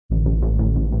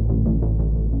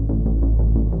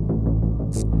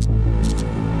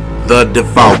The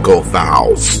DeFalco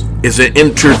Files is an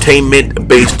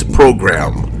entertainment-based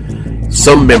program.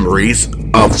 Some memories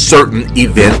of certain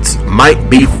events might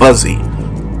be fuzzy.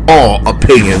 All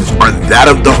opinions are that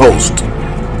of the host.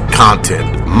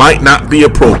 Content might not be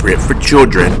appropriate for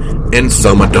children and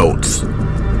some adults.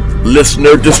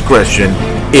 Listener discretion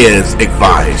is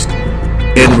advised.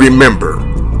 And remember,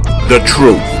 the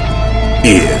truth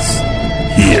is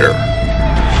here.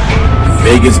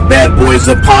 Vegas Bad Boys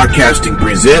of Podcasting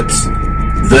presents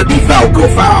The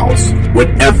DeFalco Files with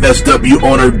FSW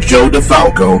owner Joe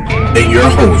DeFalco and your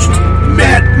host,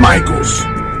 Matt Michaels.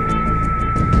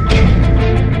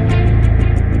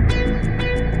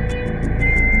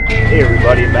 Hey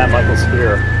everybody, Matt Michaels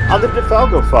here on The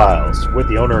DeFalco Files with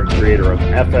the owner and creator of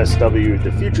FSW,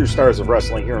 the future stars of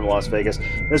wrestling here in Las Vegas,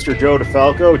 Mr. Joe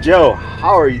DeFalco. Joe,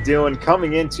 how are you doing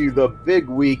coming into the big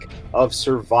week of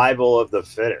survival of the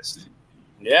fittest?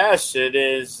 Yes, it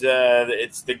is.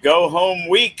 It's the go-home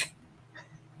week.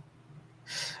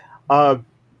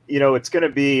 It's going to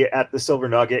be at the Silver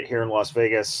Nugget here in Las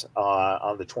Vegas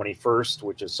on the 21st,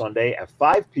 which is Sunday at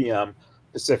 5 p.m.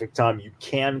 Pacific time. You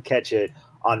can catch it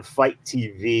on Fight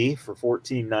TV for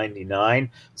 $14.99.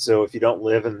 So if you don't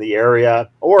live in the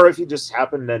area, or if you just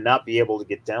happen to not be able to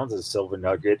get down to the Silver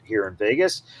Nugget here in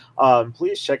Vegas,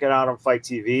 please check it out on Fight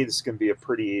TV. This is going to be a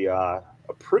pretty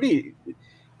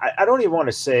I don't even want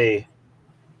to say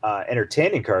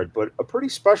entertaining card, but a pretty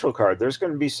special card. There's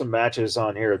going to be some matches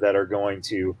on here that are going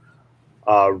to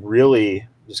really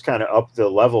just kind of up the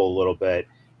level a little bit.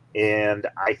 And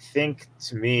I think,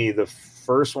 to me, the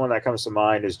first one that comes to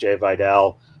mind is Jay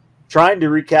Vidal trying to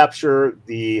recapture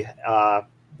the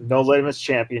No Limits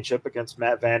Championship against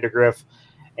Matt Vandegrift.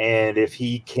 And if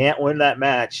he can't win that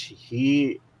match,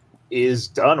 he is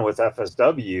done with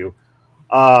FSW.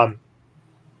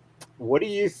 What do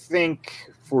you think,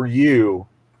 for you,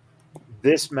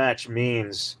 this match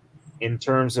means in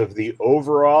terms of the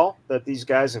overall that these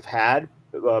guys have had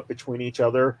between each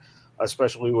other,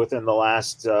 especially within the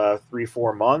last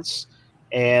 3-4 months?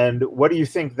 And what do you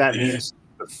think that means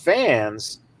to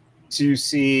fans to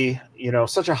see,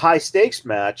 such a high stakes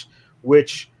match,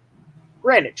 which,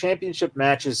 granted, championship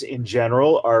matches in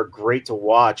general are great to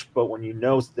watch, but when you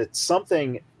know that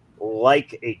something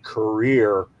like a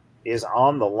career is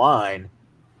on the line,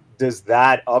 does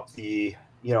that up the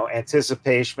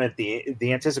anticipation,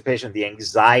 the anticipation, the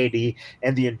anxiety,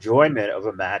 and the enjoyment of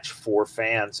a match for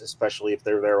fans, especially if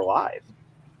they're there live?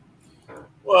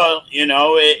 Well,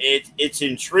 it's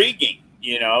intriguing.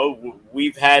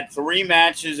 We've had 3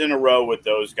 matches in a row with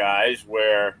those guys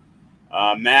where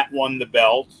Matt won the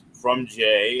belt from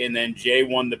Jay, and then Jay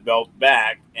won the belt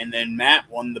back, and then Matt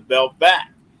won the belt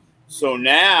back. So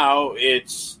now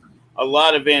it's a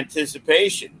lot of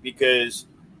anticipation because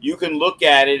you can look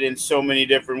at it in so many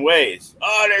different ways.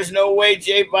 Oh, there's no way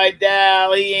Jay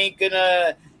Vidal, he ain't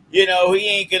gonna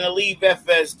leave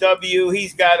FSW.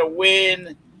 He's got to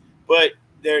win. But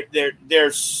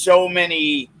there's so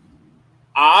many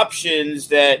options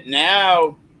that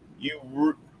now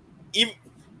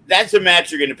that's a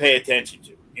match you're going to pay attention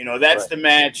to. That's right. The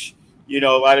match. A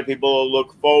lot of people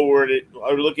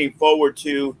are looking forward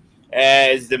to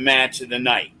as the match of the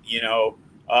night.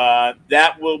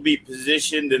 That will be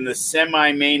positioned in the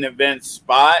semi-main event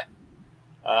spot.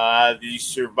 The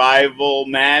survival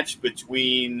match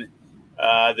between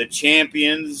the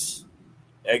champions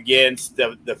against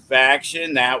the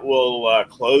faction that will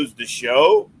close the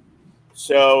show.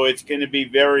 So it's going to be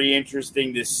very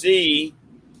interesting to see,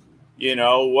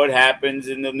 what happens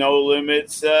in the No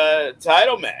Limits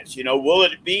title match. Will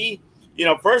it be,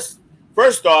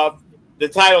 first off, the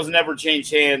title's never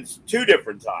changed hands 2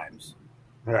 different times.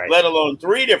 Right. Let alone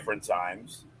 3 different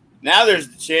times. Now there's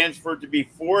the chance for it to be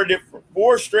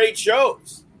 4 straight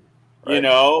shows, right.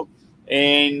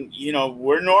 And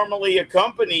we're normally a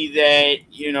company that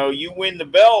you win the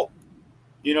belt,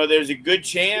 there's a good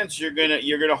chance you're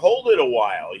gonna hold it a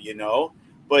while,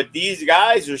 But these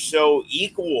guys are so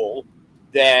equal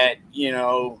that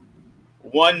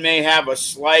one may have a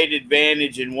slight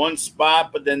advantage in one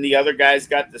spot, but then the other guy's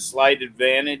got the slight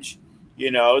advantage.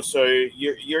 So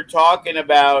you're talking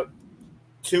about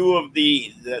 2 of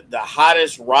the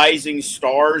hottest rising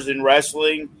stars in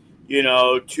wrestling,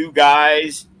 2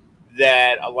 guys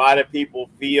that a lot of people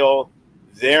feel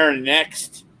they're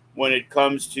next when it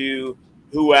comes to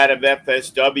who out of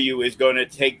FSW is going to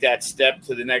take that step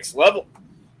to the next level.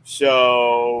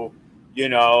 So,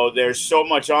 there's so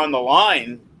much on the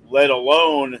line, let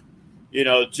alone,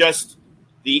 just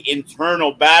the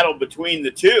internal battle between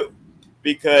the 2.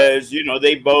 Because,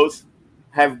 they both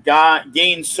have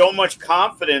gained so much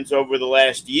confidence over the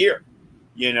last year.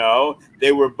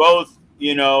 They were both,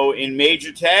 in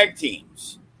major tag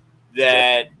teams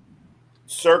that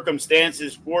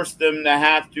circumstances forced them to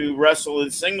have to wrestle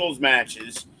in singles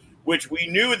matches, which we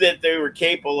knew that they were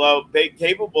capable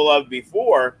of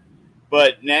before,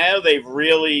 but now they've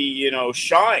really,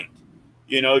 shined.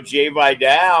 Jay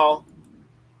Vidal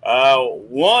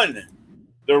won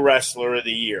the Wrestler of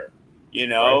the Year,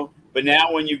 Right. But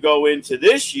now when you go into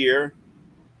this year,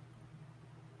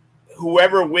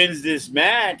 whoever wins this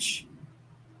match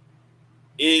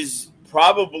is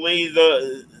probably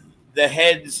the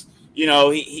head's,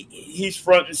 he's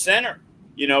front and center.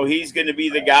 He's going to be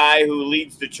the guy who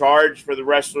leads the charge for the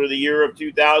Wrestler of the Year of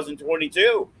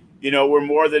 2022. We're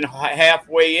more than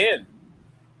halfway in.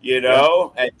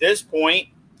 At this point,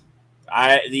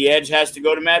 the edge has to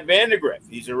go to Matt Vandegrift.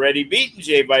 He's already beaten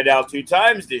Jay Vidal 2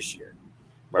 times this year.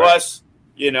 Right. Plus,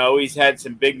 he's had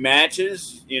some big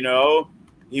matches. He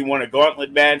won a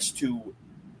gauntlet match to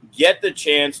get the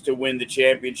chance to win the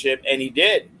championship, and he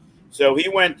did. So he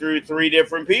went through 3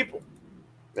 different people.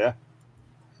 Yeah.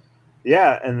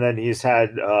 Yeah, and then he's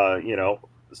had,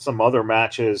 some other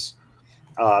matches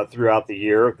throughout the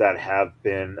year that have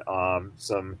been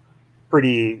some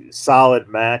pretty solid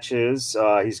matches.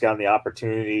 He's gotten the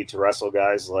opportunity to wrestle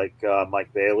guys like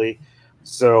Mike Bailey.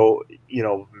 So,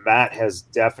 Matt has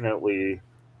definitely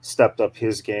stepped up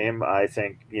his game. I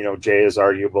think, Jay is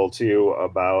arguable too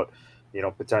about,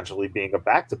 potentially being a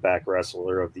back-to-back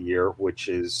Wrestler of the Year, which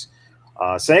is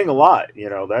saying a lot.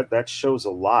 That shows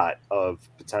a lot of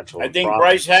potential. I think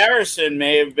Bryce Harrison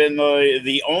may have been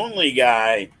the only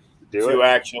guy to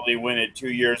actually win it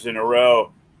 2 years in a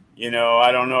row.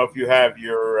 I don't know if you have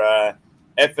your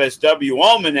FSW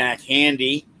almanac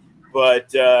handy,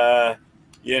 but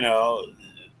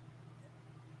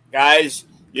guys,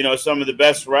 some of the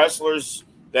best wrestlers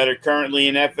that are currently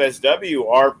in FSW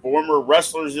are former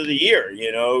Wrestlers of the Year.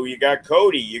 You got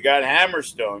Cody, you got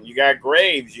Hammerstone, you got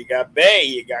Graves, you got Bay,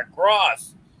 you got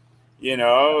Cross.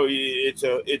 It's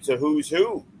a who's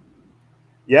who.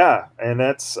 Yeah, and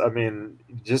that's,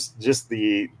 just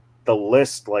the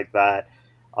list like that.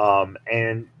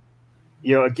 And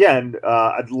again,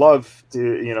 I'd love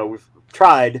to. We've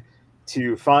tried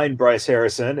to find Bryce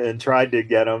Harrison and tried to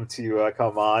get him to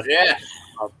come on. Yeah,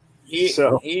 he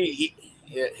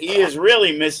is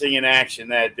really missing in action.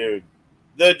 That dude,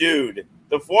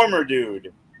 the former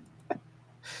dude.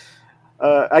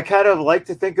 I kind of like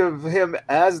to think of him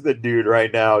as the dude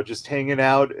right now, just hanging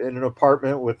out in an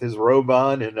apartment with his robe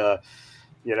on and a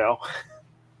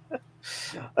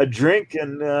drink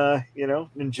and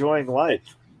enjoying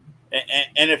life,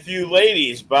 and a few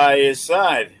ladies by his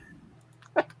side.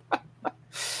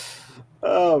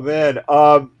 Oh man,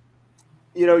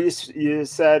 you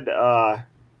said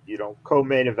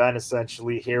co-main event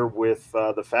essentially here with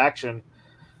the Faction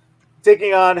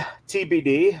taking on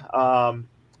TBD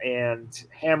and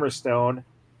Hammerstone.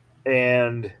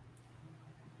 And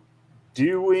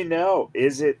do we know,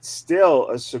 is it still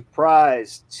a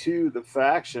surprise to the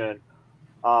Faction?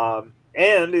 And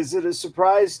is it a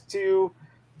surprise to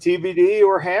TBD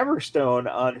or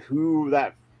Hammerstone on who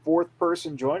that 4th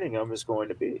person joining them is going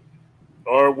to be?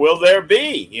 Or will there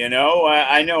be? I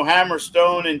know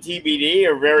Hammerstone and TBD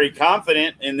are very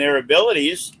confident in their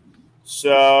abilities.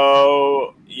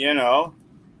 So,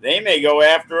 they may go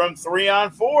after him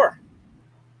 3-on-4.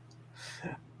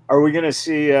 Are we going to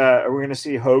see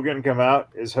Hogan come out?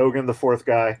 Is Hogan the 4th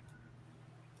guy?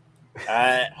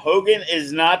 Hogan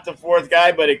is not the 4th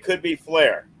guy, but it could be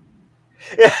Flair.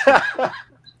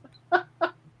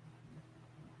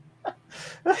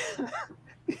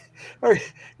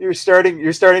 You're starting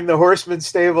the Horseman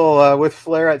stable with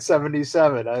Flair at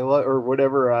 77, or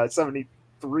whatever,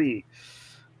 73.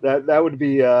 That would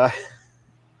be.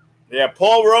 Yeah,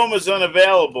 Paul Roma's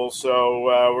unavailable, so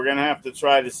we're gonna have to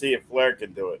try to see if Flair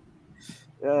can do it.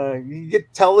 You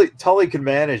get Tully can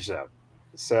manage them,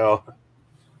 so.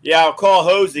 Yeah, I'll call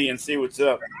Hosey and see what's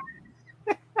up.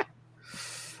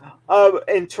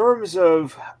 In terms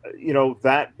of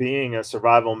that being a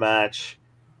survival match.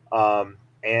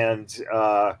 And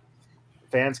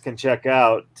fans can check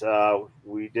out.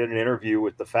 We did an interview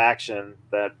with the Faction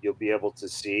that you'll be able to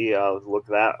see. Look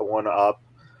that one up.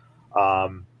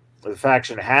 The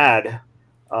Faction had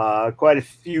quite a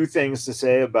few things to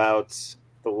say about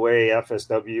the way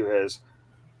FSW has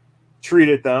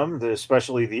treated them,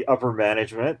 especially the upper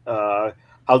management. How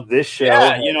this show,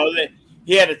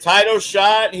 he had a title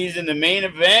shot. He's in the main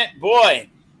event.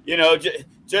 Boy,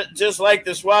 just like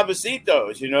the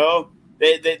Suavecitos,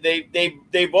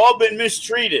 They've all been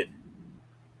mistreated.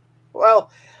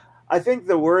 Well, I think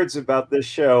the words about this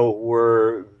show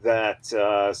were that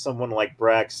someone like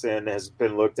Braxton has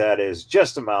been looked at as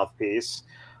just a mouthpiece.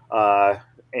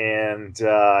 and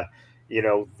that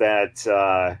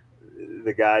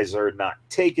the guys are not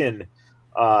taken.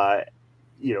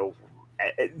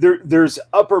 There's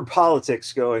upper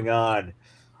politics going on,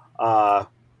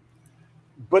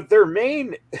 but their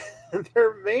main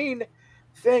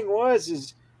thing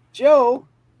is Joe.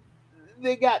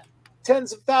 They got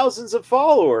tens of thousands of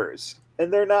followers,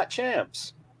 and they're not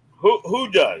champs. Who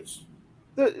does?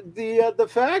 The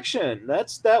faction.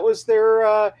 That was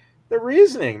their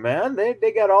reasoning, man.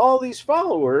 They got all these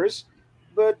followers,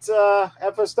 but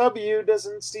FSW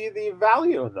doesn't see the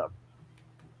value in them.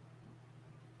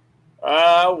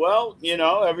 Well,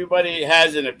 everybody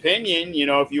has an opinion.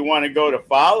 If you want to go to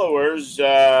followers,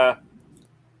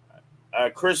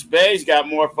 Chris Bay's got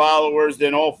more followers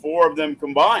than all four of them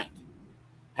combined.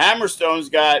 Hammerstone's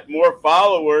got more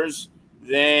followers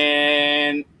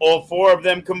than all four of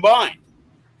them combined.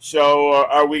 So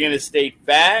are we going to state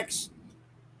facts?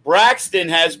 Braxton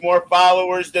has more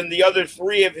followers than the other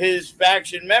three of his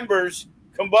faction members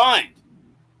combined.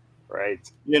 Right.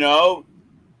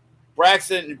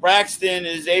 Braxton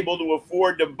is able to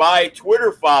afford to buy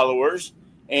Twitter followers,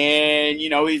 and,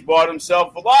 he's bought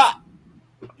himself a lot.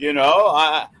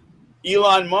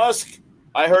 Elon Musk,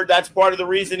 I heard that's part of the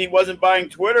reason he wasn't buying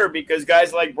Twitter, because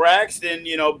guys like Braxton,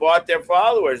 bought their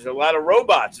followers. A lot of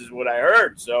robots is what I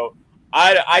heard. So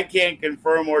I can't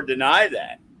confirm or deny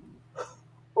that.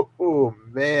 Oh,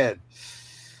 man.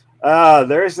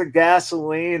 There's the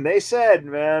gasoline. They said,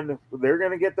 man, they're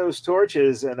going to get those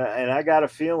torches, and I got a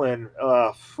feeling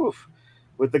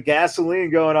with the gasoline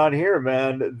going on here,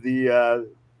 man, the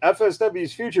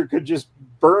FSW's future could just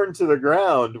burn to the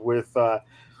ground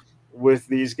with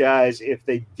these guys if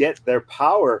they get their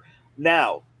power.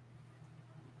 Now,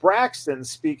 Braxton,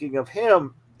 speaking of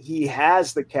him, he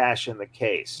has the cash in the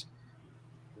case.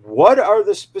 What are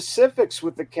the specifics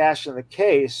with the cash in the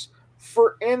case?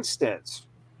 For instance,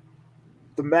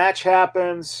 the match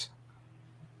happens.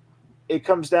 It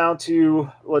comes down to,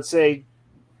 let's say,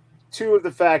 two of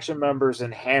the faction members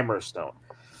in Hammerstone.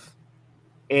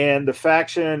 And the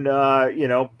faction,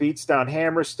 beats down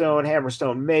Hammerstone.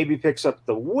 Hammerstone maybe picks up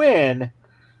the win,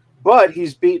 but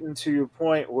he's beaten to a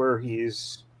point where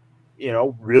he's,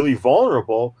 really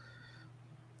vulnerable.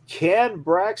 Can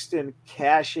Braxton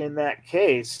cash in that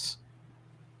case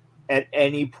at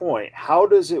any point? How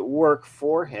does it work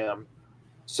for him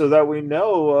so that we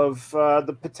know of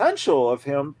the potential of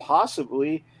him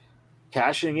possibly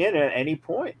cashing in at any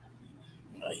point?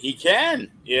 He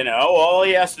can, all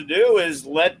he has to do is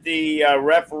let the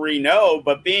referee know.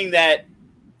 But being that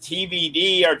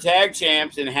TBD are tag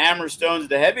champs and Hammerstone's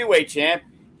the heavyweight champ,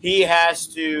 he has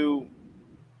to,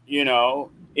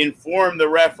 inform the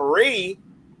referee,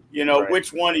 right,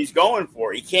 which one he's going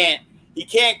for. He can't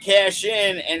cash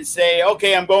in and say,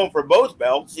 okay, I'm going for both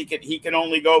belts. He can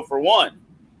only go for one.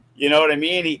 You know what I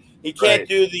mean? He can't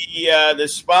do the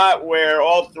spot where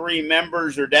all three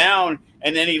members are down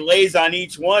and then he lays on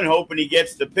each one hoping he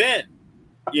gets the pin.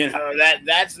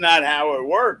 That's not how it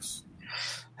works.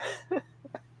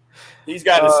 He's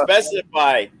got to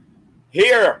specify,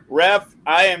 here, ref,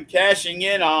 I am cashing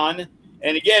in on,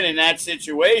 and again, in that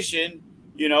situation,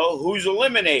 who's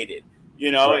eliminated.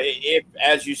 Right. If,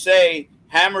 as you say,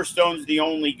 Hammerstone's the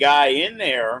only guy in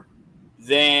there,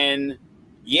 then,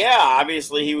 yeah,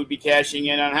 obviously he would be cashing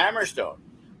in on Hammerstone.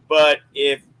 But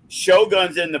if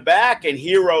Shogun's in the back and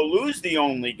Hero Lou's the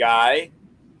only guy,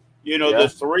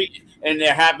 the three, and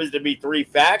there happens to be three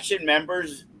faction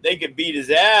members, they could beat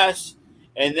his ass.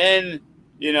 And then,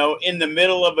 in the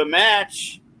middle of a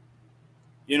match,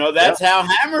 that's how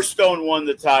Hammerstone won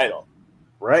the title.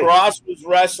 Right. Cross was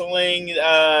wrestling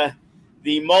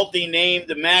the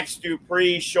multi-named Max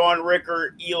Dupree, Sean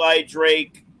Ricker, Eli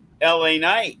Drake, LA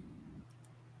Knight.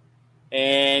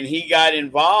 And he got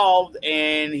involved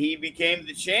and he became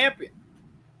the champion.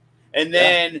 And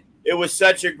then it was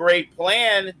such a great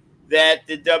plan that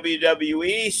the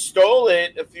WWE stole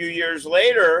it a few years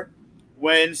later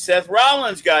when Seth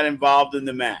Rollins got involved in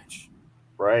the match.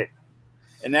 Right.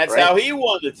 And that's how he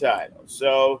won the title.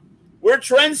 So we're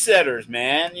trendsetters,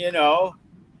 man,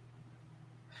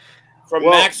 From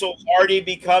Maxwell Hardy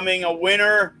becoming a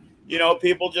winner,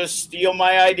 people just steal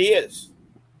my ideas.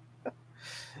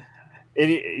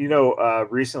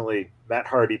 And, recently Matt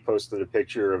Hardy posted a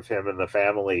picture of him and the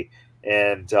family,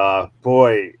 and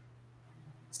boy,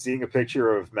 seeing a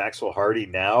picture of Maxwell Hardy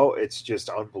now, it's just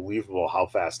unbelievable how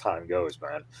fast time goes,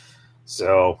 man.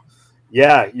 So,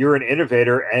 yeah, you're an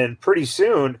innovator, and pretty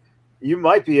soon you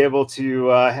might be able to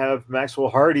have Maxwell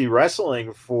Hardy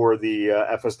wrestling for the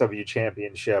FSW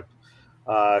championship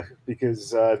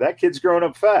because that kid's growing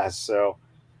up fast. So,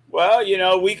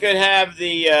 Well, we could have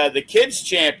the kids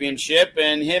championship,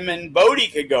 and him and Bodie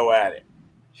could go at it.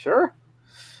 Sure.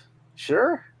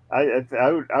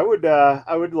 I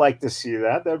would like to see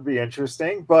that. That would be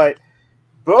interesting. But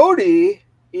Bodie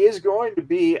is going to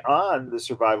be on the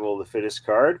Survival of the Fittest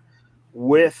card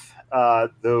with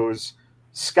those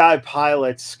Sky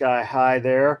Pilots, Sky High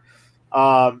there.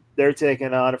 They're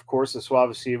taking on, of course, the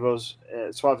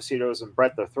Suavecitos and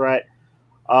Brett the Threat.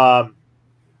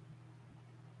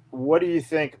 What do you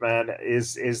think, man?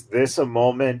 Is this a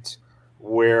moment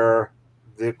where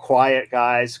the quiet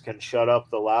guys can shut up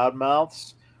the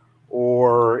loudmouths?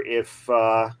 Or if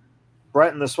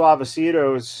Brett and the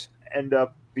Suavecitos end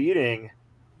up beating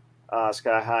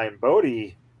Sky High and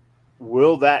Bodie,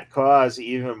 will that cause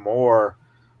even more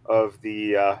of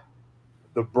the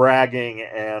bragging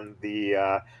and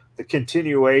the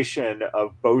continuation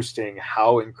of boasting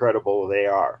how incredible they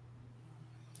are?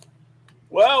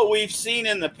 Well, we've seen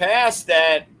in the past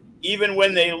that even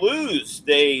when they lose,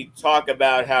 they talk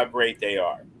about how great they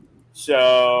are.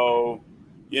 So,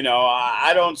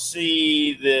 I don't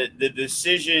see the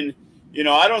decision.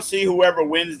 I don't see whoever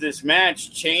wins this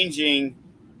match changing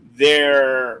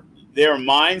their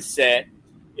mindset.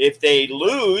 If they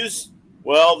lose,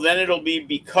 well, then it'll be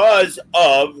because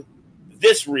of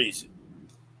this reason.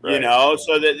 Right.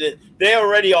 So that they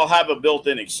already all have a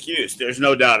built-in excuse. There's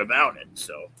no doubt about it.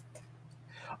 So.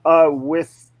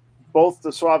 With both the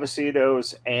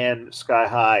Suavecitos and Sky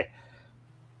High,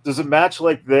 does a match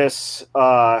like this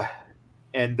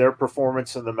and their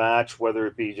performance in the match, whether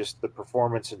it be just the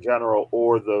performance in general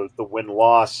or the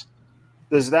win-loss,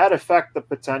 does that affect the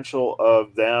potential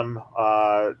of them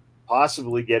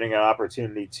possibly getting an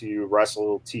opportunity to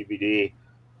wrestle TBD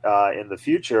in the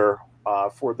future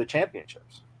for the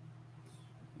championships?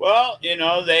 Well,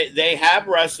 they have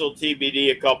wrestled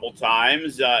TBD a couple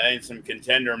times in some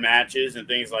contender matches and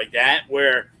things like that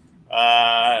where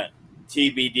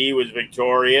TBD was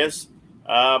victorious.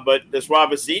 But the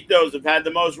Suavecitos have had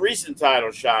the most recent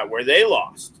title shot where they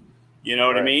lost. You know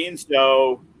what I mean?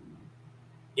 So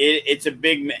it's a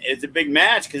big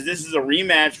match because this is a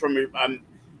rematch from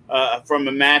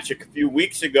a match a few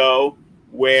weeks ago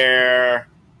where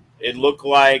it looked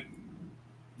like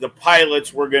the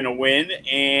Pilots were going to win.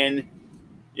 And,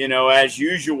 as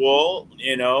usual,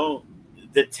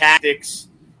 the tactics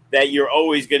that you're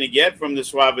always going to get from the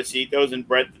Suavecitos and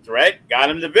Brett the Threat got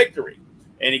them the victory.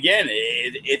 And again,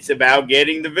 it's about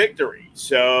getting the victory.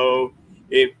 So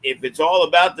if it's all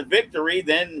about the victory,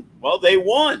 then, well, they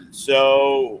won.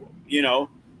 So,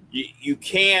 you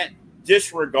can't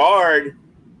disregard,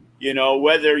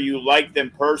 whether you like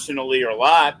them personally or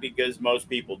not, because most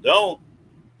people don't.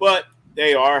 But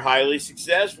they are highly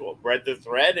successful. Brett the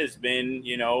Threat has been,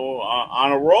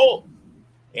 on a roll.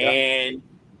 Yeah. And,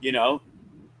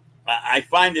 I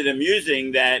find it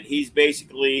amusing that he's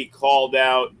basically called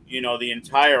out, the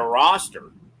entire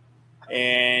roster.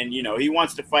 And, he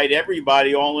wants to fight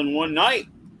everybody all in one night.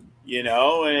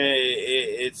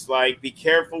 It's like, be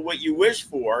careful what you wish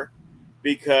for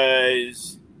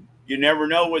because you never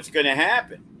know what's going to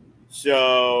happen.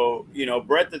 So,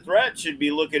 Brett the Threat should be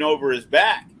looking over his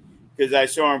back. Because I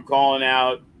saw him calling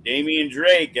out Damian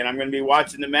Drake, and I'm going to be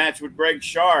watching the match with Greg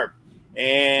Sharp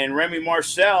and Remy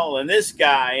Marcel and this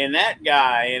guy and that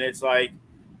guy. And it's like,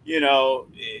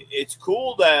 it's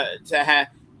cool to have,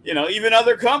 even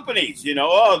other companies,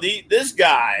 this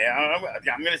guy,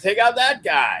 I'm going to take out that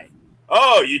guy.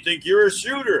 Oh, you think you're a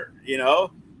shooter,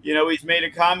 he's made a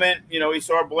comment, he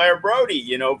saw Blair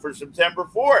Brody, for September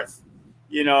 4th,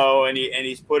 and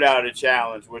he's put out a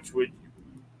challenge, which would,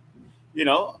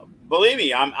 believe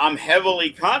me, I'm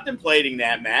heavily contemplating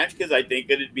that match because I think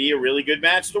that it'd be a really good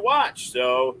match to watch.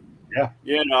 So, yeah,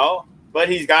 but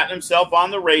he's gotten himself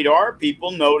on the radar.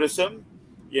 People notice him,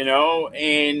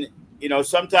 and,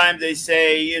 sometimes they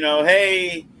say,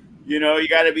 hey, you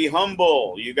got to be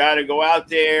humble. You got to go out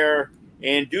there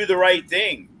and do the right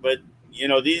thing. But,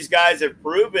 these guys have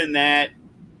proven that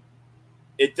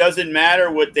it doesn't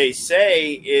matter what they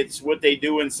say. It's what they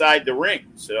do inside the ring.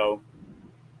 So,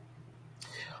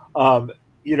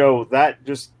 that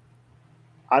just,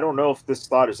 I don't know if this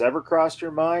thought has ever crossed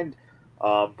your mind,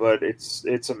 but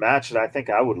it's a match that I think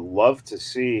I would love to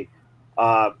see.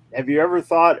 Have you ever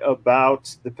thought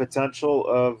about the potential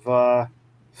of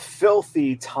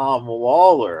filthy Tom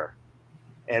Lawler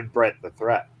and Brett the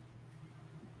Threat?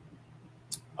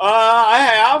 I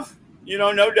have,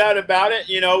 no doubt about it.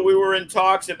 We were in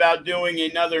talks about doing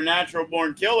another Natural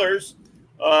Born Killers,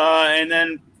 and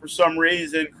then for some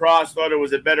reason, Cross thought it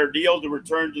was a better deal to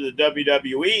return to the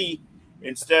WWE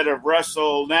instead of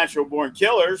wrestle Natural Born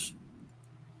Killers.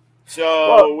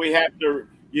 So we have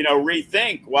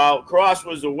rethink. While Cross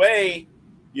was away,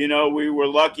 we were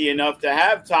lucky enough to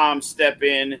have Tom step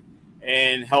in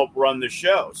and help run the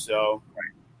show. So,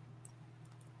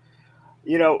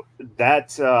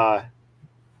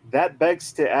 that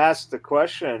begs to ask the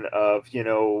question of,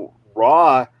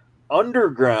 Raw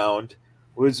Underground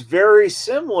was very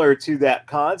similar to that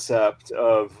concept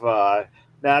of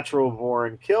natural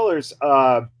born killers.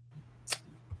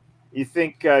 You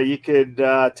think you could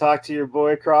talk to your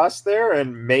boy Cross there,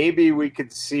 and maybe we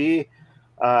could see,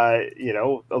 a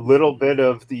little bit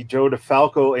of the Joe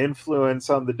DeFalco influence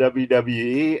on the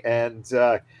WWE and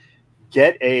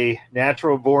get a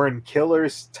natural born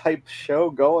killers type show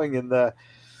going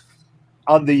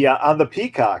on the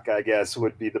Peacock, I guess,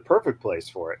 would be the perfect place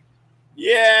for it.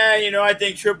 Yeah, I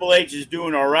think Triple H is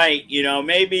doing all right.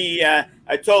 Maybe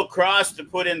I told Cross to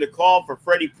put in the call for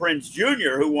Freddie Prinze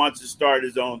Jr., who wants to start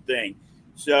his own thing.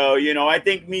 So, I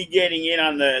think me getting in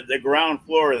on the ground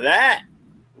floor of that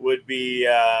would be,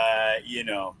 a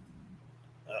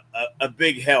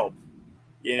big help.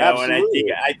 Absolutely.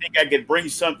 And I think I could bring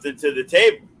something to the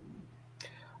table.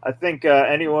 I think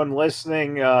anyone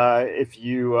listening, if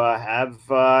you have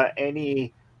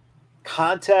any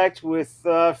contact with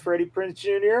Freddie Prinze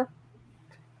Jr.,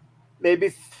 maybe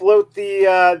float the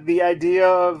idea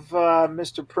of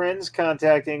Mr. Prinze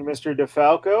contacting Mr.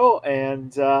 DeFalco,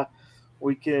 and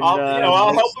we can.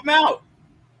 I'll help him out.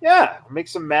 Yeah, make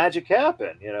some magic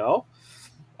happen.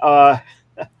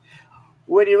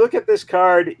 When you look at this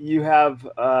card, you have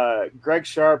Greg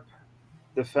Sharp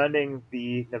defending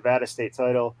the Nevada State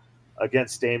title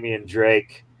against Damian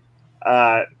Drake.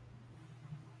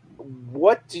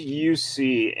 What do you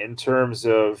see in terms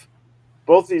of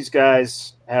both these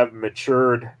guys have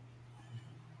matured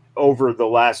over the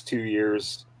last 2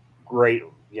 years? Great,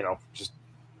 just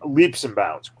leaps and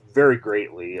bounds very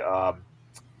greatly.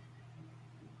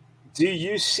 Do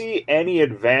you see any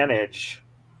advantage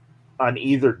on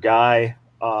either guy?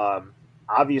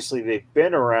 Obviously, they've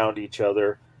been around each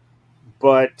other,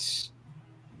 but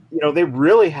they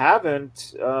really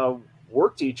haven't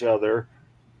worked each other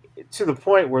to the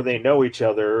point where they know each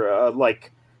other,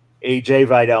 like AJ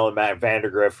Vidal and Matt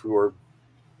Vandergriff, who are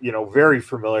very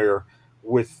familiar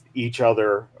with each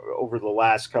other over the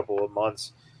last couple of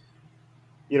months.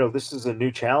 This is a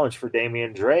new challenge for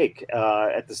Damian Drake.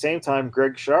 At the same time,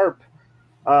 Greg Sharp,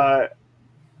 I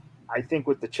think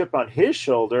with the chip on his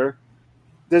shoulder,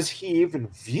 does he even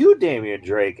view Damian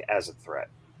Drake as a threat?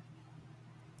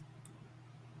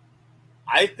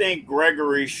 I think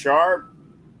Gregory Sharp,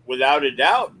 without a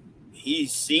doubt,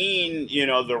 he's seen,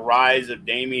 the rise of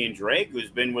Damian Drake, who's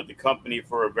been with the company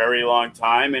for a very long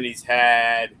time, and he's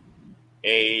had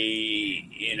a,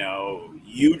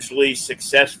 hugely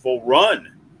successful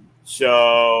run.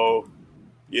 So,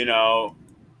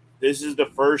 this is the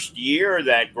first year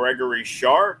that Gregory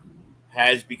Sharp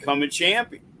has become a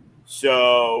champion.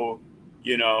 So,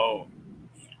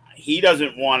 he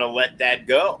doesn't want to let that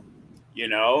go.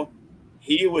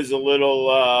 He was a little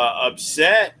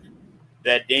upset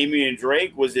that Damian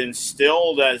Drake was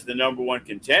instilled as the number one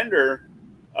contender.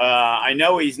 I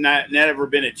know he's never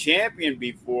been a champion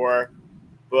before,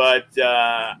 but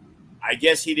I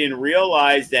guess he didn't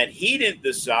realize that he didn't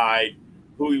decide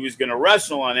who he was going to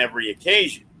wrestle on every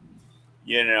occasion.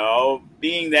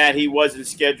 Being that he wasn't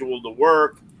scheduled to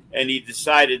work and he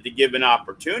decided to give an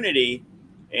opportunity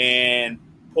and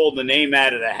pulled the name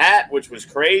out of the hat, which was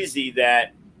crazy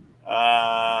that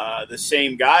the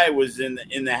same guy was in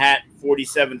the hat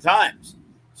 47 times.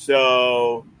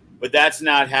 So, but that's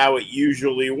not how it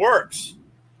usually works.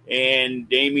 And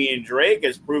Damian Drake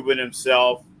has proven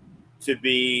himself to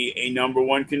be a number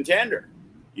one contender.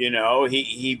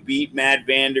 He beat Matt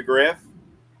Vandergriff,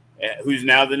 who's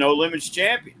now the No Limits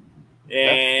champion.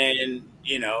 And,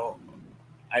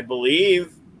 I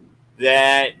believe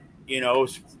that,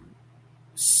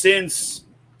 since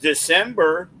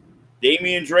December,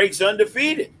 Damian Drake's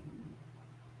undefeated.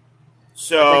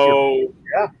 So,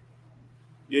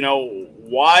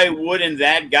 why wouldn't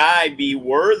that guy be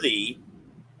worthy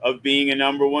of being a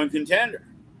number one contender?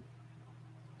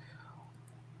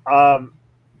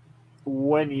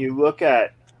 When you look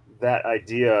at that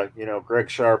idea, Greg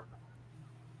Sharp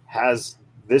has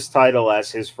this title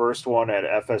as his first one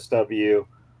at FSW,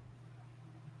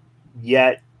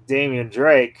 yet Damian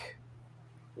Drake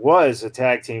was a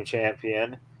tag team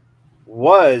champion,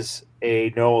 was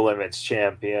a No Limits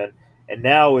champion, and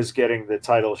now is getting the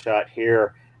title shot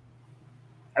here.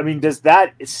 I mean, does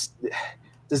that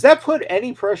put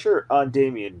any pressure on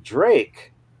Damian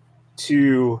Drake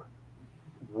to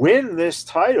win this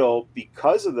title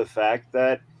because of the fact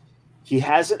that he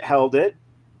hasn't held it?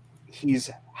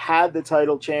 He's had the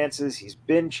title chances. He's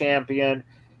been champion.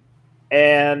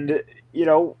 And, you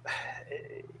know,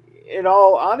 in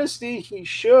all honesty, he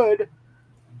should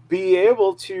be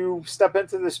able to step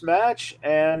into this match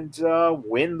and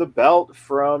win the belt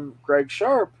from Greg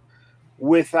Sharp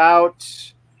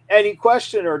without any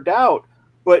question or doubt.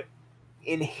 But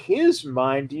in his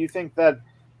mind, do you think that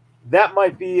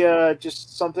might be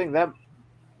just something that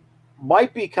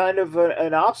might be kind of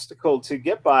an obstacle to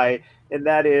get by? And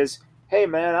that is, hey,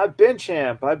 man, I've been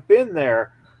champ. I've been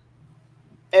there.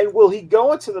 And will he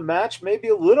go into the match maybe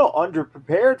a little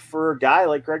underprepared for a guy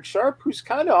like Greg Sharp, who's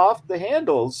kind of off the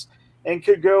handles and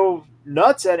could go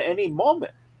nuts at any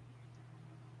moment?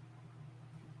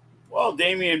 Well,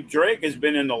 Damian Drake has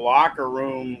been in the locker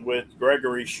room with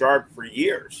Gregory Sharp for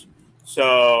years.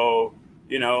 So,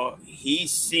 you know,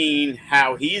 he's seen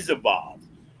how he's evolved.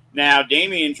 Now,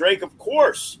 Damian Drake, of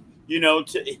course, you know,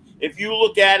 if you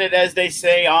look at it, as they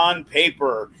say, on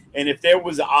paper, and if there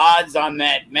was odds on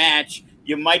that match,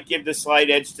 you might give the slight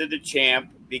edge to the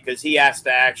champ because he has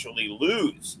to actually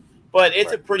lose. But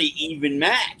it's a pretty even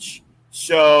match.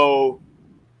 So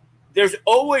there's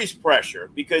always pressure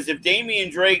because if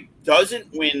Damian Drake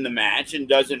doesn't win the match and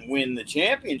doesn't win the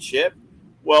championship,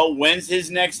 well, when's his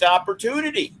next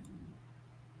opportunity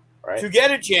to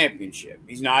get a championship?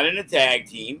 He's not in a tag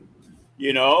team.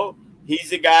 You know,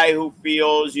 he's a guy who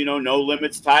feels, you know, No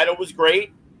Limits title was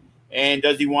great. And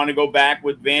does he want to go back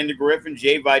with Vandegrift and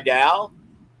Jay Vidal?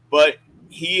 But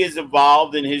he has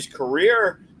evolved in his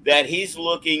career that he's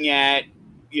looking at,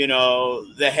 you know,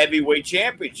 the heavyweight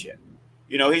championship.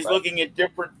 You know, he's looking at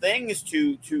different things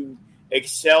to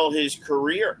excel his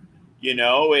career. You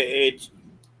know, it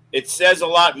says a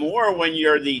lot more when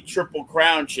you're the Triple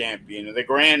Crown champion or the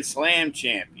Grand Slam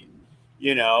champion.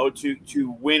 You know,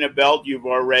 to win a belt you've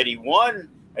already won.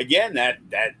 Again,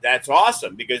 that's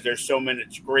awesome because there's so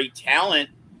much great talent.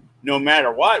 No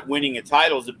matter what, winning a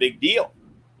title is a big deal,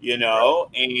 you know.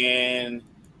 And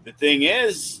the thing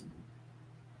is,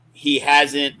 he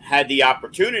hasn't had the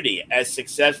opportunity as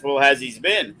successful as he's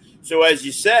been. So as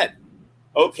you said,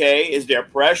 okay, is there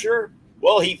pressure?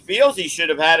 Well, he feels he should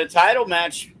have had a title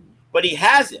match, but he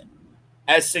hasn't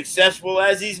as successful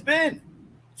as he's been.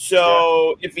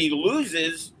 So if he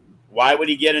loses, why would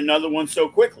he get another one so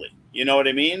quickly? You know what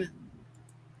I mean?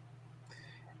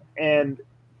 And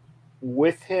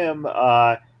with him,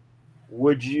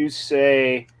 would you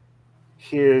say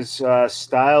his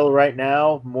style right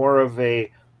now more of a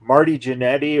Marty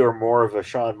Jannetty or more of a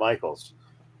Shawn Michaels?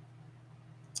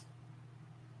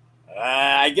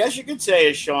 I guess you could say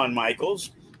it's Shawn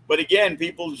Michaels. But again,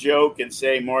 people joke and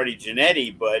say Marty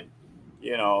Jannetty, but,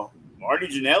 you know, Marty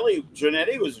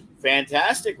Jannetty was a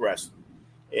fantastic wrestler.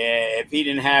 If he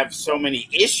didn't have so many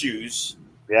issues,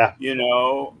 you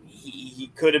know,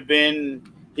 he could have been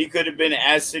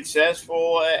as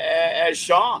successful as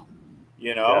Shawn.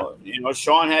 You know,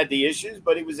 Shawn had the issues,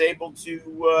 but he was able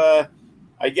to,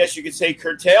 I guess you could say,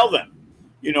 curtail them.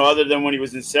 You know, other than when he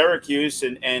was in Syracuse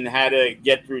and had to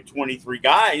get through 23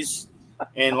 guys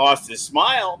and lost his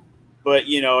smile. But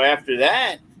you know, after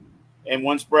that, and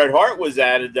once Bret Hart was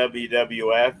out of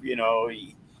WWF,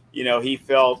 he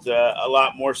felt a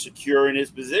lot more secure in his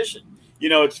position. You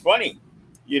know, it's funny,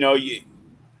 you know, you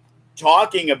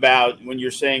talking about when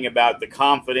you're saying about the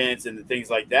confidence and the things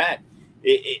like that,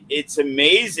 it's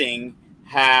amazing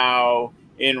how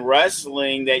in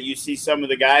wrestling that you see some of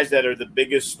the guys that are the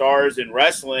biggest stars in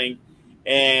wrestling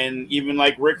and even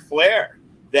like Ric Flair,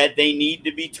 that they need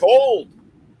to be told,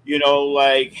 you know,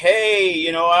 like, hey,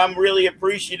 you know, I'm really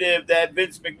appreciative that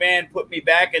Vince McMahon put me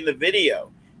back in the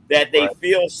video. That they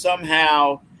feel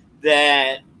somehow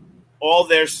that all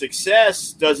their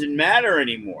success doesn't matter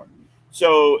anymore.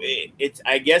 So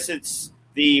I guess it's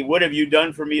the "what have you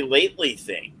done for me lately"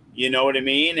 thing. You know what I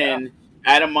mean? Yeah. And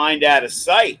out of mind, out of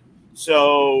sight.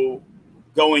 So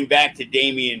going back to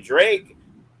Damian Drake,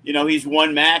 you know, he's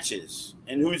won matches.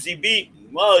 And who's he beat?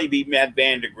 Well, he beat Matt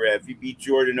Vandegrift. He beat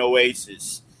Jordan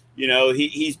Oasis. You know,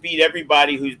 he's beat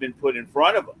everybody who's been put in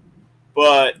front of him.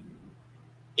 But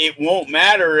it won't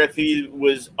matter if he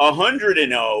was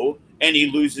 100-0 and he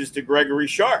loses to Gregory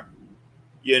Sharp.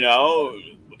 You know,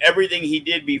 everything he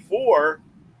did before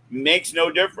makes no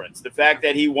difference. The fact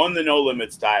that he won the No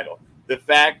Limits title, the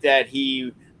fact that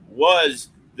he was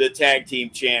the tag team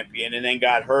champion and then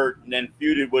got hurt and then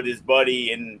feuded with his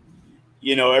buddy and,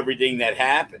 you know, everything that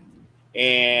happened.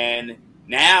 And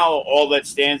now all that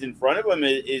stands in front of him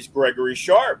is Gregory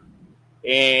Sharp.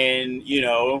 And, you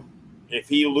know, if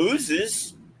he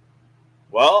loses,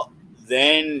 well,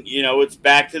 then, you know, it's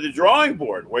back to the drawing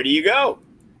board. Where do you go?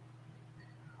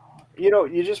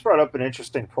 You just brought up an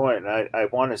interesting point, and I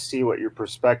want to see what your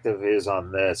perspective is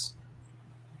on this.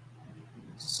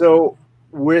 So,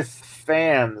 with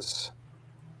fans,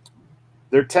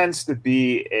 there tends to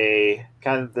be a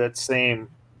kind of that same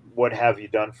 "what have you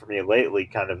done for me lately"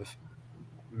 kind of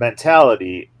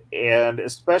mentality, and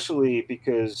especially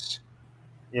because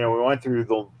we went through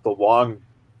the long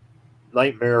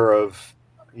nightmare of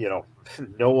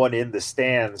no one in the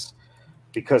stands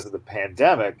because of the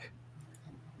pandemic.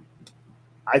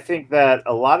 I think that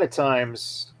a lot of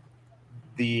times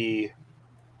the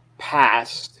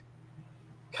past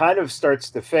kind of starts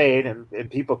to fade, and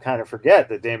people kind of forget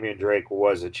that Damian Drake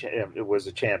was a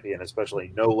champion,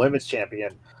 especially No Limits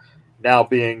champion, now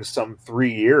being some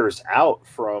 3 years out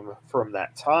from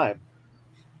that time.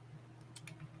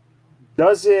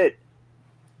 Does it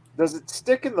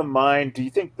stick in the mind? Do you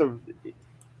think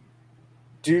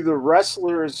do the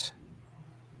wrestlers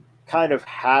kind of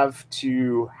have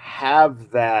to have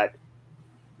that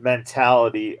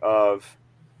mentality of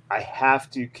I have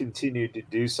to continue to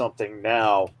do something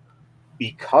now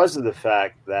because of the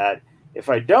fact that if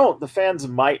I don't, the fans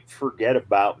might forget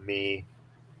about me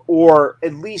or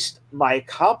at least my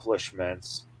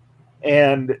accomplishments?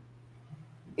 And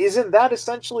isn't that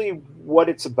essentially what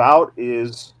it's about,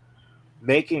 is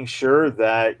making sure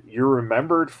that you're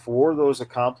remembered for those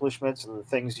accomplishments and the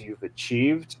things you've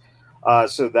achieved,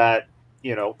 so that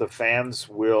the fans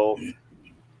will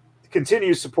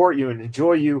continue to support you and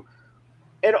enjoy you,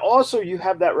 and also you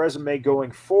have that resume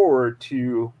going forward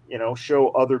to show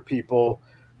other people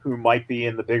who might be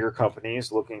in the bigger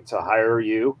companies looking to hire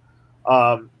you.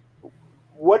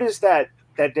 What is that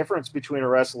difference between a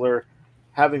wrestler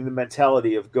having the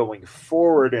mentality of going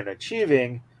forward and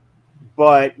achieving,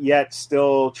 but yet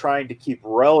still trying to keep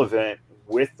relevant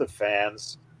with the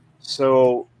fans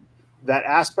so that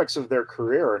aspects of their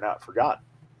career are not forgotten?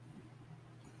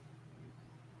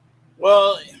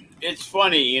 Well, it's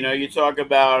funny, you talk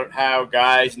about how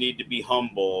guys need to be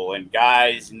humble and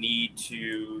guys need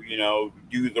to,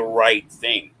 do the right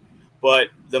thing. But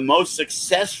the most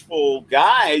successful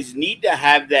guys need to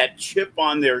have that chip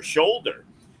on their shoulder.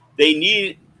 They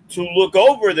need to look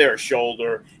over their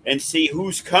shoulder and see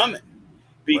who's coming.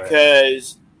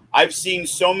 Because I've seen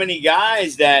so many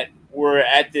guys that were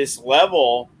at this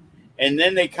level and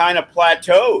then they kind of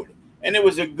plateaued. And it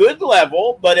was a good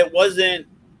level, but it wasn't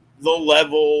the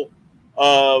level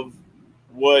of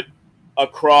what a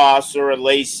Cross or a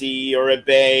Lacey or a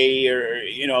Bay or,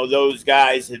 those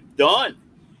guys have done.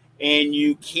 And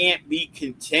you can't be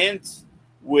content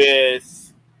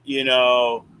with,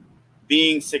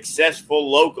 being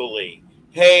successful locally.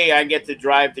 Hey, I get to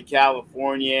drive to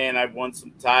California and I've won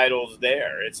some titles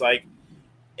there. It's like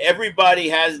everybody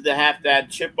has to have that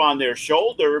chip on their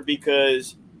shoulder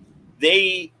because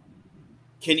they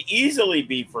can easily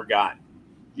be forgotten.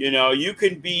 You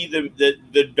can be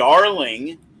the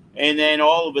darling, and then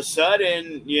all of a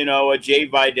sudden, a Jay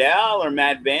Vidal or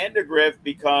Matt Vandegrift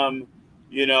become,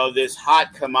 this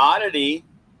hot commodity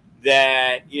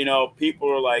that, people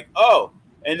are like, oh,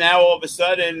 and now all of a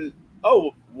sudden,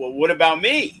 oh, well, what about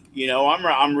me?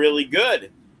 I'm really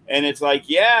good. And it's like,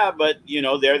 yeah, but,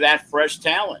 they're that fresh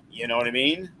talent. You know what I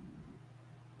mean?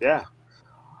 Yeah.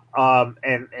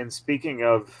 And speaking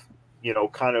of,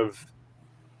 kind of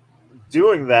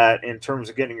doing that in terms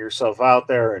of getting yourself out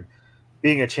there and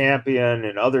being a champion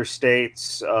in other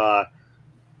states,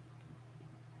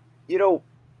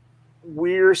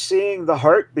 we're seeing the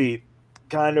heartbeat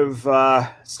kind of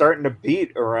starting to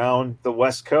beat around the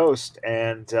West Coast.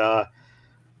 And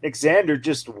Nick Xander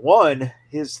just won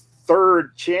his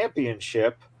third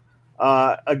championship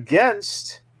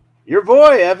against your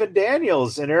boy, Evan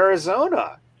Daniels, in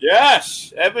Arizona.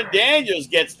 Yes, Evan Daniels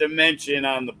gets the mention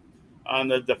on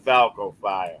the DeFalco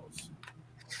files.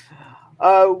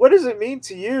 What does it mean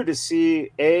to you to see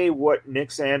what Nick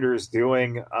Xander is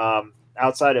doing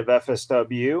outside of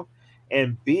FSW,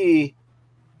 and B,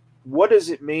 what does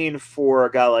it mean for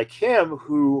a guy like him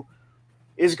who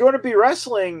is going to be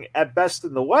wrestling at Best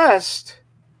in the West,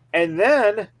 and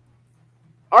then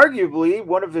arguably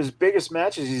one of his biggest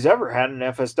matches he's ever had in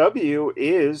FSW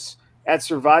is at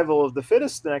Survival of the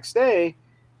Fittest the next day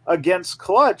against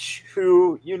Clutch,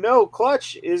 who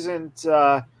Clutch isn't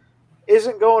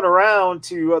going around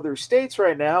to other states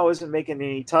right now, isn't making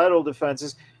any title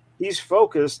defenses. He's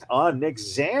focused on Nick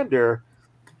Xander.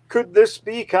 Could this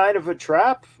be kind of a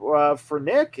trap for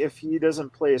Nick if he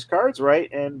doesn't play his cards right?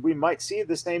 And we might see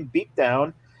the same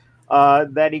beatdown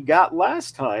that he got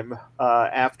last time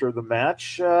after the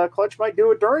match. Clutch might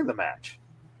do it during the match.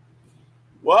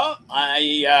 Well,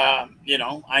 I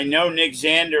know Nick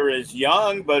Xander is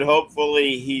young, but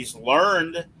hopefully he's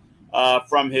learned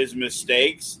from his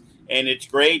mistakes. And it's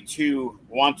great to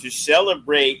want to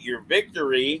celebrate your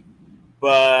victory.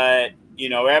 But, you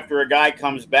know, after a guy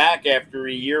comes back after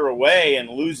a year away and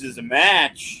loses a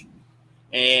match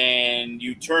and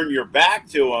you turn your back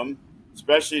to him,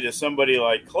 especially to somebody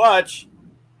like Clutch,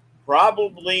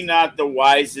 probably not the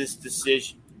wisest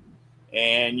decision.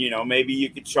 And, you know, maybe you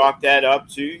could chalk that up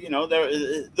to, you know,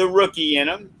 the rookie in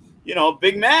him. You know,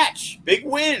 big match, big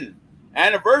win,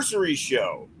 anniversary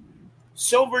show,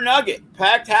 Silver Nugget,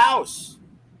 packed house.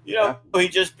 You know, he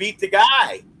just beat the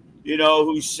guy, you know,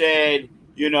 who said,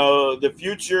 you know, the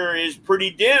future is pretty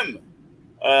dim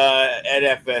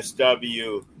at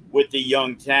FSW with the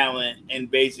young talent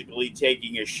and basically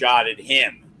taking a shot at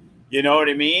him. You know what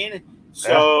I mean?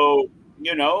 So,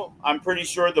 you know, I'm pretty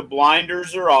sure the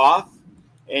blinders are off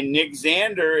and Nick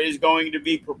Xander is going to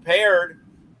be prepared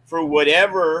for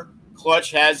whatever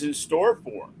Clutch has in store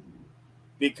for him.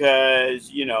 Because,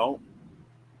 you know,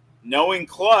 knowing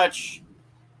Clutch,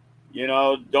 you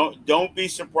know, don't be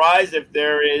surprised if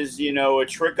there is, you know, a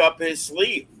trick up his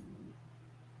sleeve.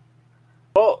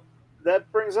 Well,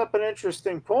 that brings up an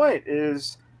interesting point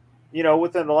is, you know,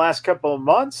 within the last couple of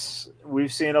months,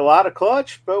 we've seen a lot of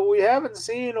Clutch, but we haven't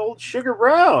seen old Sugar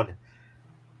Brown.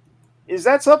 Is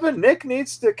that something Nick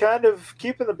needs to kind of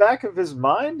keep in the back of his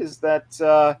mind? Is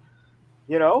that,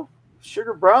 you know,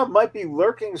 Sugar Brown might be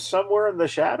lurking somewhere in the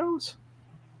shadows?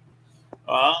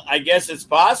 I guess it's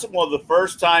possible. The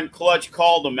first time Clutch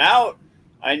called him out,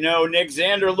 I know Nick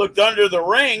Xander looked under the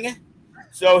ring,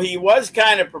 so he was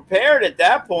kind of prepared at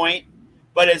that point.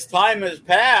 But as time has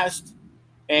passed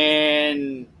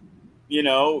and, you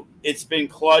know, it's been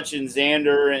Clutch and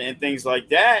Xander and things like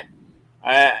that,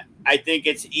 I think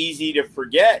it's easy to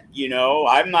forget. You know,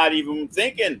 I'm not even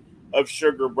thinking of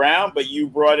Sugar Brown, but you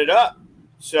brought it up.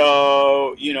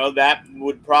 So, you know, that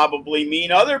would probably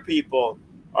mean other people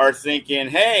are thinking,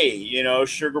 hey, you know,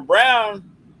 Sugar Brown,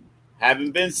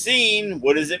 haven't been seen.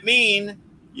 What does it mean?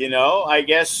 You know, I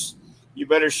guess you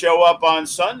better show up on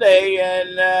Sunday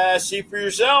and see for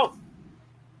yourself.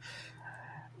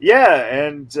 Yeah,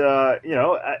 and, you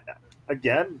know,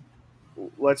 again,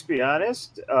 let's be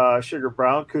honest, Sugar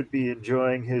Brown could be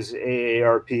enjoying his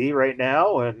AARP right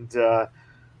now and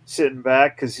sitting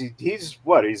back because he's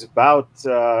about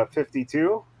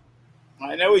 52?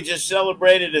 I know he just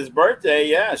celebrated his birthday,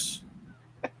 yes.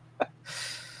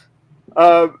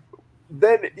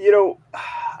 Then, you know,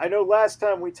 I know last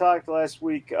time we talked last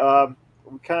week,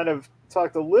 we kind of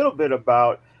talked a little bit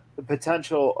about the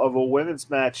potential of a women's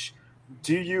match.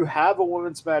 Do you have a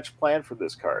women's match planned for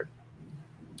this card?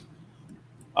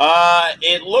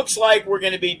 It looks like we're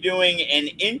going to be doing an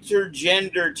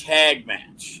intergender tag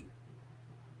match.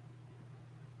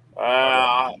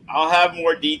 I'll have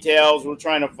more details. We're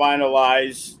trying to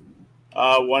finalize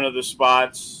one of the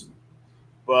spots,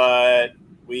 but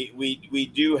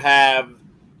we do have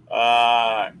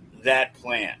that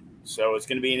plan. So it's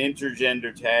going to be an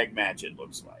intergender tag match, it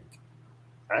looks like.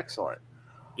 Excellent.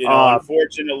 You know,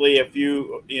 unfortunately, a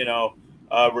few, you know,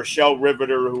 Rochelle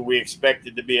Riveter, who we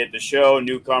expected to be at the show,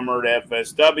 newcomer to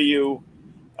FSW,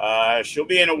 she'll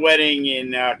be in a wedding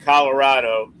in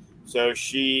Colorado, so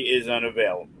she is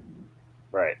unavailable.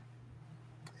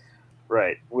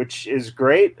 Right, which is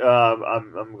great.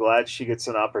 I'm glad she gets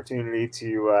an opportunity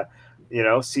to, you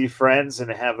know, see friends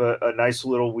and have a nice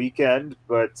little weekend.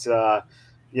 But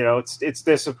you know, it's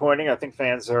disappointing. I think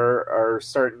fans are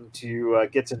starting to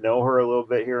get to know her a little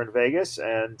bit here in Vegas,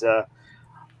 and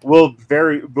we'll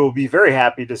be very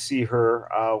happy to see her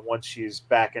once she's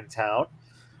back in town.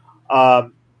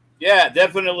 Yeah,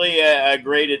 definitely a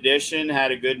great addition.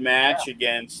 Had a good match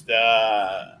against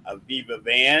Aviva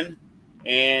Van,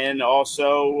 and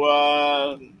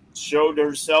also showed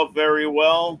herself very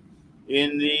well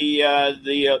in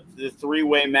the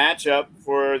three-way matchup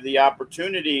for the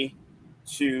opportunity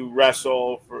to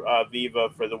wrestle for Viva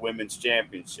for the women's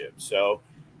championship. So,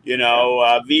 you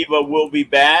know, Viva will be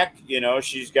back. You know,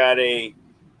 she's got a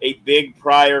big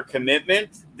prior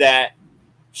commitment that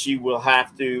she will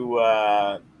have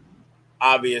to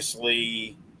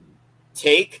obviously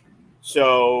take.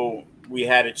 So we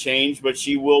had a change, but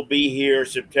she will be here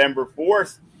September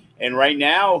 4th. And right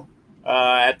now,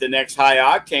 at the next High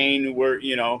Octane, we're,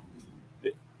 you know,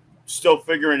 still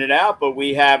figuring it out, but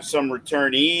we have some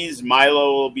returnees.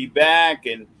 Milo will be back,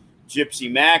 and Gypsy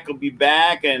Mac will be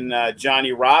back, and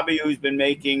Johnny Robbie, who's been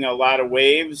making a lot of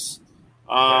waves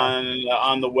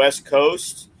on the West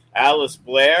Coast, Alice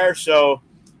Blair. So,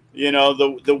 you know,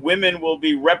 the women will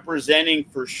be representing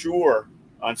for sure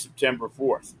on September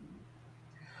 4th.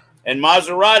 And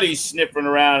Maserati's sniffing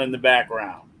around in the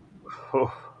background.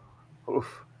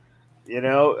 You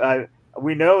know,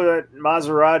 we know that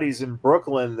Maserati's in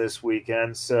Brooklyn this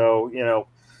weekend, so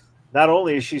not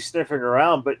only is she sniffing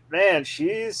around, but man,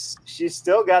 she's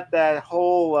still got that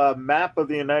whole map of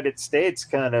the United States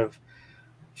kind of.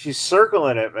 She's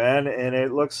circling it, man, and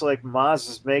it looks like Maz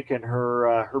is making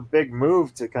her big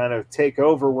move to kind of take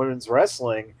over women's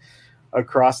wrestling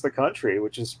across the country,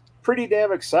 which is pretty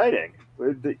damn exciting.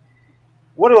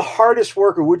 One of the hardest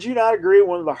workers, would you not agree?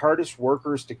 One of the hardest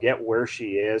workers to get where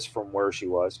she is from where she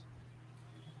was.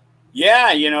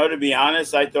 Yeah, to be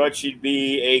honest, I thought she'd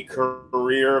be a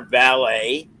career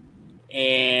valet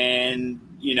and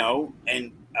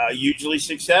a hugely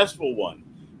successful one.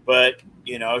 But,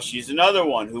 she's another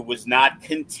one who was not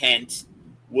content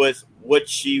with what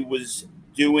she was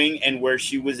doing and where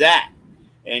she was at.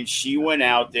 And she went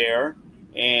out there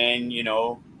and,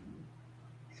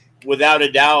 without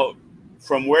a doubt,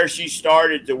 from where she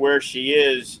started to where she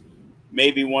is,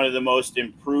 maybe one of the most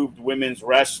improved women's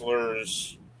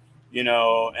wrestlers, and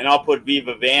I'll put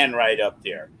Viva Van right up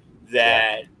there,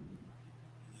 that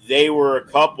they were a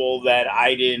couple that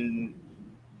I didn't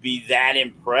be that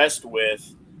impressed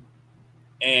with.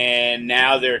 And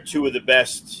now they're two of the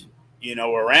best,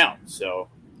 around. So,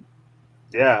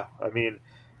 yeah, I mean,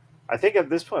 I think at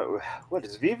this point, what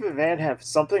does Viva Van have?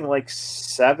 Something like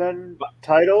 7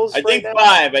 titles? I think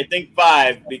 5. I think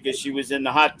 5 because she was in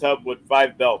the hot tub with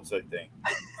 5 belts, I think.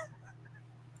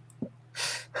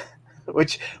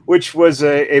 Which was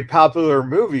a popular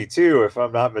movie too, if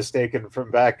I'm not mistaken, from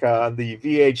back on the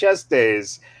VHS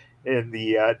days in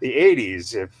the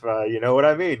 80s. If you know what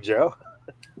I mean, Joe.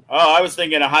 Oh, I was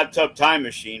thinking a hot tub time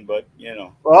machine, but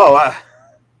Oh,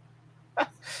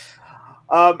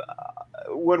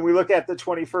 when we look at the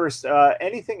 21st,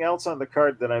 anything else on the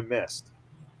card that I missed?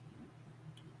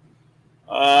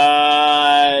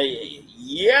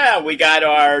 Yeah, we got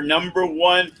our number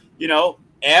one.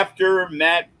 After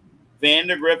Matt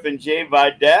Vandegrift and Jay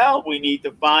Vidal, we need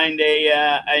to find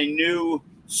a new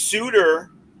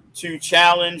suitor to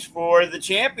challenge for the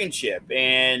championship.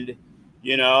 And,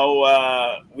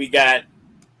 we got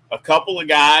a couple of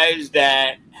guys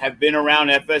that have been around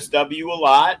FSW a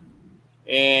lot.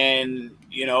 And,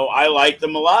 I like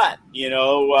them a lot.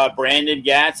 Brandon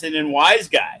Gatson and Wise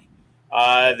Guy.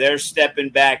 They're stepping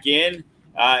back in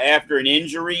after an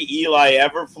injury. Eli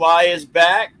Everfly is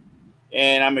back.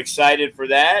 And I'm excited for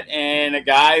that. And a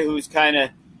guy who's kind of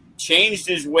changed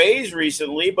his ways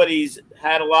recently, but he's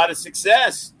had a lot of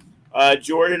success,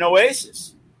 Jordan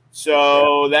Oasis.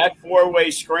 So that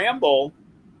 4-way scramble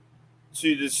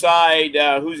to decide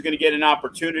who's going to get an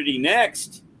opportunity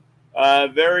next,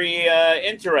 very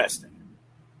interesting.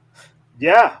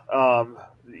 Yeah,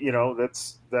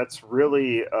 that's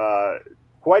really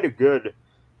quite a good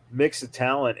mix of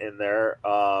talent in there.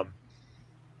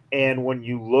 And when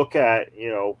you look at,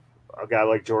 a guy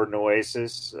like Jordan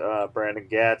Oasis, Brandon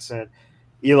Gatson,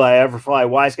 Eli Everfly,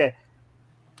 Wise Guy,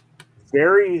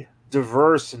 very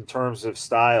diverse in terms of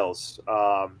styles.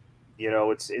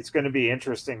 It's going to be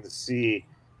interesting to see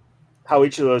how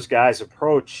each of those guys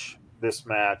approach this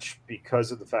match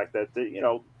because of the fact that,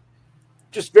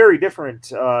 just very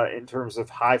different in terms of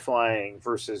high flying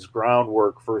versus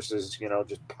groundwork versus,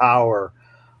 just power.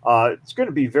 It's going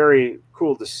to be very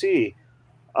cool to see.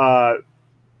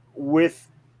 With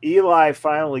Eli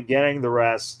finally getting the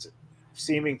rest,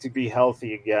 seeming to be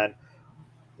healthy again,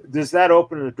 does that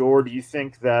open the door? Do you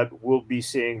think that we'll be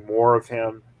seeing more of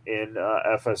him in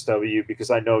FSW?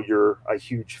 Because I know you're a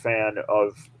huge fan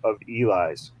of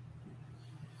Eli's.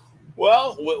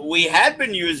 Well, we had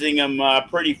been using him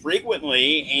pretty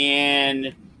frequently,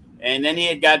 and then he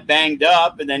had got banged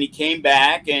up, and then he came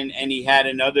back, and he had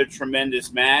another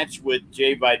tremendous match with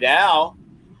Jay Vidal.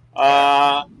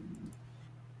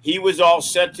 He was all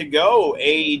set to go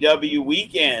AEW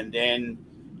weekend, and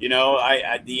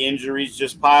the injuries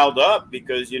just piled up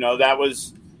because that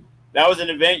was an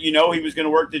event. He was going to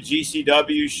work the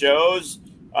GCW shows.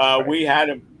 We had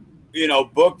him,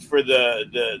 booked for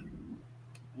the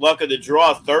Luck of the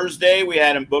Draw Thursday. We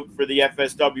had him booked for the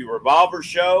FSW Revolver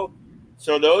show.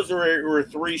 So those were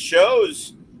 3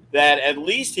 shows that at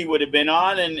least he would have been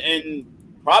on, and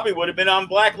probably would have been on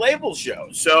Black Label show.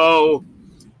 So,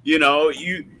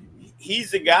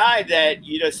 he's a guy that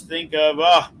you just think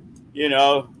of,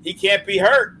 he can't be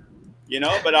hurt,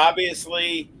 but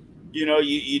obviously,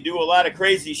 you do a lot of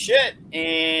crazy shit,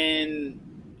 and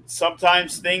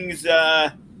sometimes things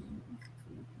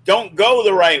don't go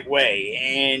the right way,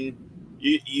 and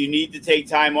you need to take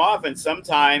time off, and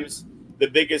sometimes the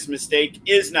biggest mistake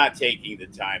is not taking the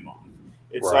time off.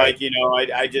 It's right. Like,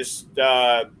 I just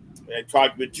I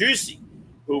talked with Juicy,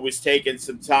 who was taking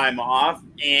some time off,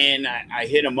 and I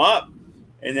hit him up,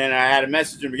 And then I had to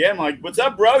message him again. I'm like, what's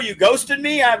up, bro? You ghosted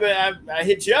me? I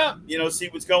hit you up, see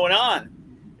what's going on.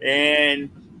 And,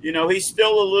 he's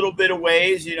still a little bit of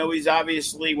ways. He's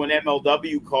obviously, when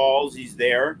MLW calls, he's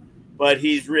there. But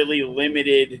he's really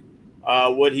limited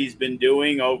what he's been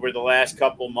doing over the last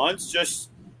couple months.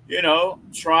 Just,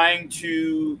 trying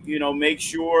to, make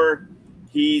sure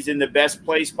he's in the best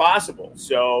place possible.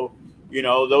 So,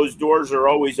 those doors are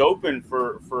always open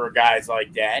for guys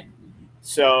like that.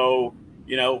 So,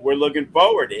 we're looking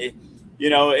forward.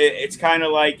 It's kind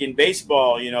of like in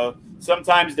baseball,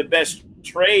 sometimes the best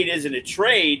trade isn't a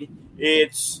trade.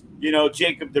 It's,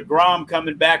 Jacob deGrom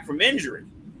coming back from injury.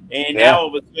 And now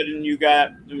all of a sudden you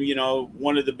got,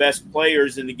 one of the best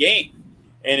players in the game.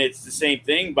 And it's the same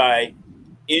thing by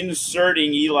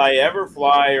inserting Eli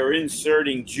Everfly or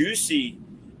inserting Juicy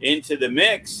into the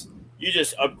mix. You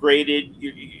just upgraded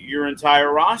your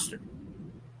entire roster.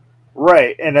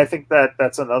 Right, and I think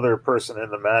that's another person in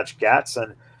the match,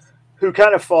 Gatson, who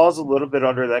kind of falls a little bit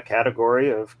under that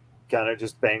category of kind of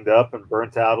just banged up and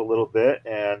burnt out a little bit.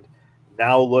 And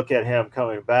now look at him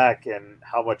coming back and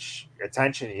how much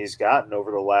attention he's gotten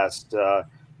over the last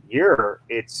year.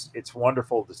 It's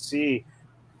wonderful to see.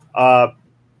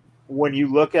 When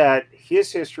you look at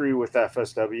his history with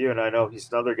FSW, and I know he's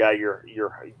another guy you're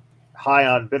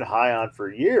been high on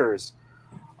for years.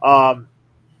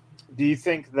 Do you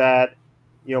think that,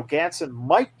 Gatson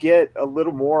might get a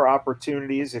little more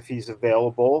opportunities if he's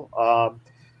available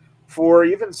for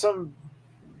even some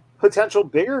potential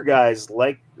bigger guys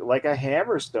like a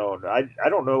Hammerstone? I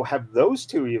don't know, have those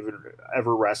two even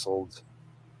ever wrestled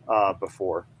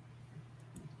before?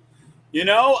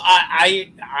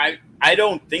 I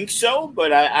don't think so,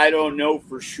 but I don't know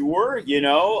for sure,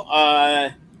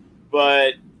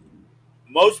 but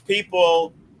most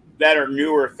people that are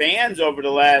newer fans over the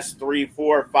last 3,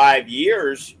 4, 5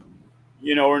 years,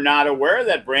 are not aware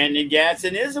that Brandon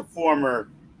Gatson is a former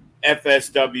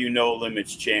FSW No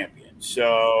Limits champion.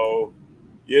 So,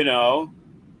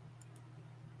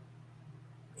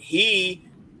 he,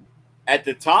 at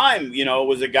the time,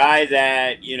 was a guy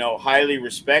that, highly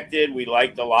respected. We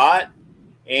liked a lot.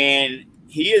 And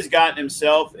he has gotten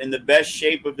himself in the best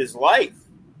shape of his life.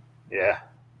 Yeah.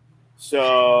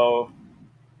 So...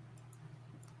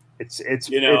 It's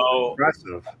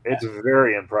impressive. It's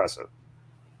very impressive.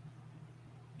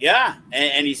 Yeah,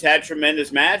 and he's had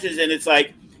tremendous matches, and it's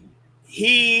like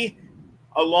he,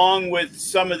 along with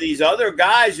some of these other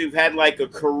guys who've had like a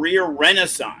career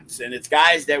renaissance, and it's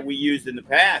guys that we used in the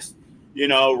past,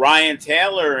 Ryan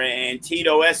Taylor and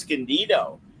Tito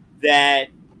Escondido, that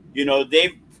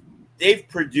they've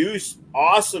produced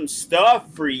awesome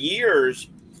stuff for years,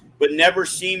 but never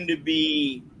seemed to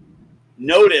be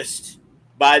noticed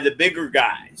by the bigger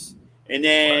guys. And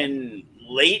then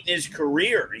late in his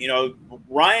career,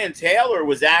 Ryan Taylor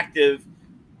was active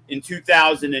in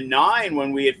 2009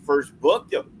 when we had first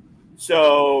booked him.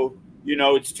 So,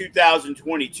 it's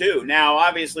 2022. Now,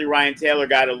 obviously, Ryan Taylor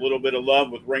got a little bit of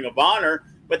love with Ring of Honor,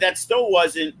 but that still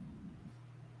wasn't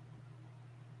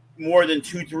more than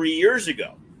 2-3 years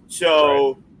ago.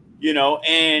 So,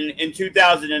 and in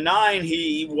 2009,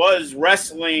 he was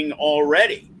wrestling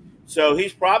already. So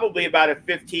he's probably about a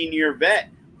 15-year vet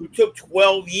who took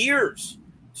 12 years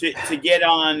to get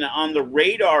on the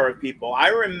radar of people. I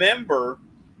remember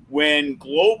when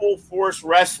Global Force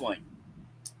Wrestling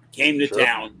came to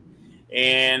town,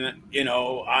 and,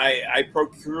 I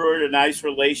procured a nice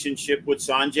relationship with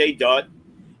Sanjay Dutt,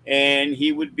 and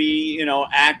he would be,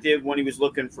 active when he was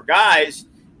looking for guys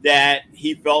that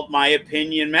he felt my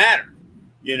opinion mattered.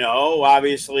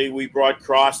 Obviously we brought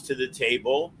Cross to the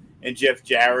table. And Jeff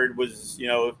Jarrett was,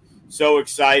 so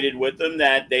excited with them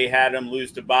that they had him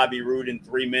lose to Bobby Roode in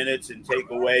 3 minutes and take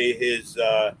away his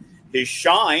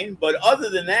shine. But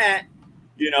other than that,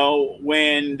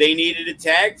 when they needed a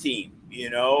tag team,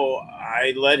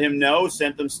 I let him know,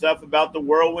 sent them stuff about the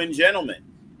Whirlwind Gentlemen,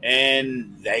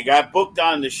 and they got booked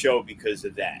on the show because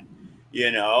of that,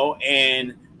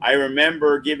 And I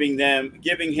remember giving him,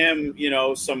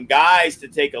 some guys to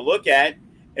take a look at,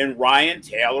 and Ryan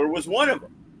Taylor was one of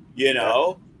them.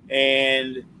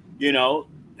 And,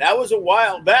 that was a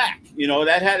while back,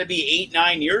 that had to be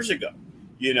 8-9 years ago,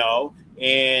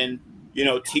 and,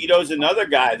 Tito's another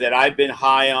guy that I've been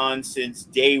high on since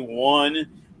day one,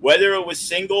 whether it was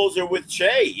singles or with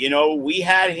Che. We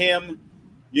had him,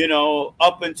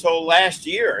 up until last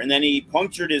year, and then he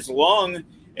punctured his lung,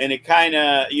 and it kind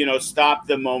of, stopped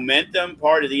the momentum,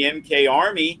 part of the MK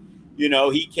Army.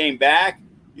 He came back,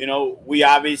 we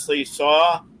obviously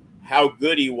saw how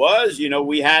good he was.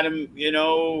 We had him,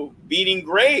 beating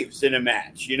Graves in a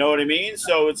match. You know what I mean?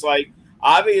 So it's like,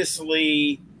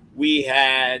 obviously we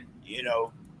had,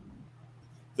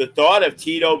 the thought of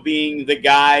Tito being the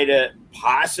guy to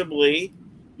possibly,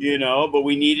 but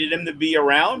we needed him to be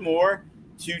around more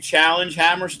to challenge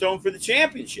Hammerstone for the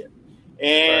championship.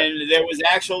 And there was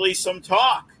actually some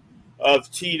talk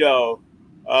of Tito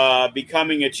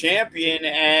becoming a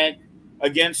champion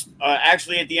against at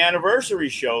the anniversary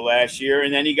show last year,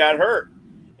 and then he got hurt.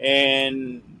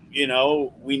 And,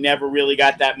 we never really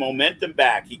got that momentum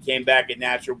back. He came back at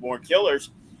Natural Born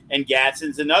Killers, and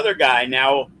Gadsden's another guy.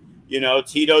 Now,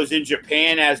 Tito's in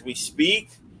Japan as we speak,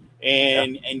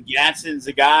 and Gadsden's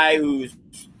a guy who's,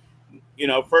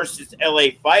 first it's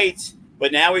LA Fights,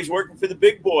 but now he's working for the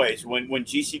big boys. When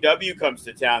GCW comes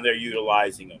to town, they're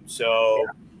utilizing him. So,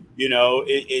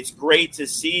 it's great to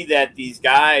see that these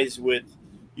guys with,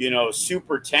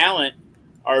 super talent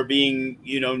are being,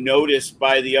 noticed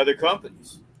by the other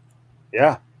companies.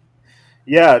 Yeah.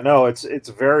 Yeah, no, it's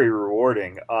very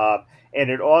rewarding. And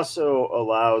it also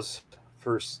allows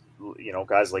for,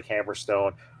 guys like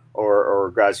Hammerstone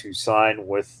or guys who sign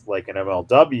with like an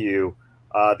MLW,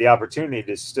 the opportunity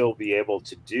to still be able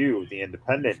to do the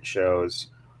independent shows.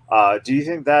 Do you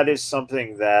think that is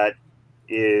something that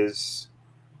is,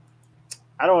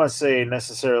 I don't want to say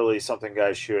necessarily something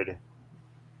guys should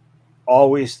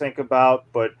always think about,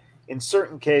 but in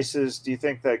certain cases, do you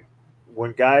think that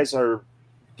when guys are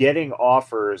getting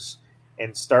offers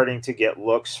and starting to get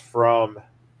looks from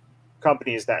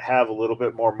companies that have a little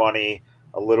bit more money,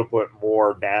 a little bit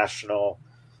more national,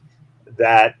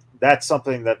 that's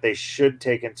something that they should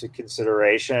take into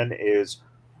consideration, is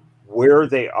where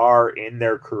they are in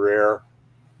their career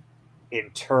in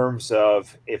terms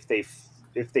of if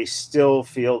they still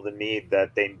feel the need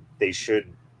that they should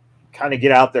kind of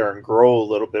get out there and grow a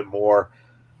little bit more,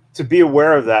 to be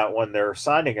aware of that when they're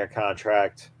signing a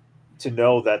contract, to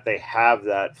know that they have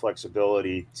that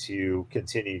flexibility to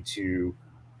continue to,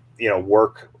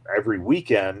 work every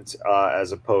weekend,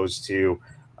 as opposed to,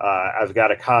 I've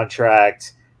got a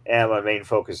contract and my main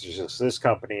focus is just this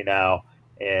company now,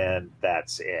 and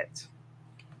that's it.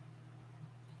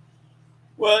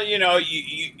 Well,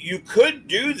 you could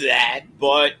do that,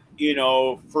 but,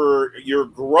 for your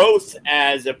growth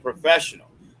as a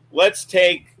professional, let's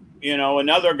take,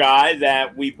 another guy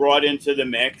that we brought into the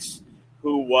mix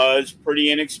who was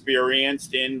pretty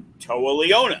inexperienced in Toa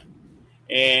Leona.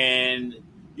 And,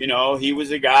 he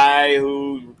was a guy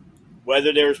who,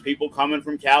 whether there was people coming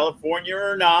from California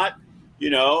or not,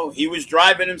 he was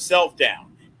driving himself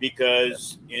down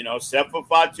because, Sefa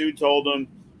Fatu told him,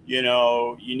 you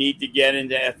need to get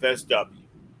into FSW.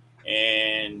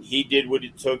 And he did what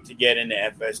it took to get into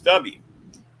FSW.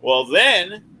 Well,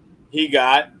 then he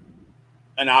got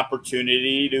an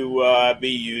opportunity to be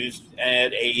used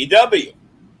at AEW.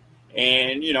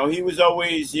 And, he was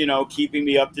always, keeping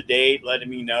me up to date, letting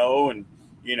me know, and,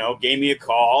 gave me a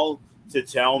call to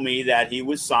tell me that he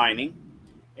was signing.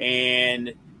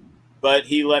 But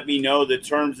he let me know the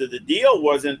terms of the deal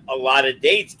wasn't a lot of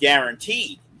dates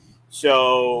guaranteed.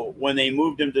 So when they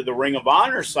moved him to the Ring of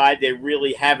Honor side, they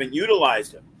really haven't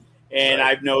utilized him. And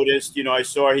right. I've noticed, I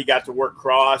saw he got to work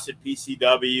Cross at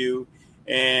PCW,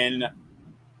 and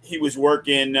he was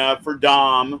working for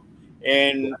Dom.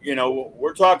 And,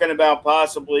 we're talking about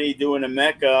possibly doing a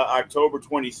Mecca October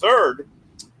 23rd,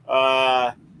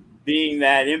 being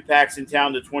that Impact's in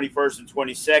town the 21st and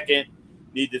 22nd.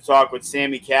 Need to talk with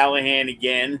Sammy Callahan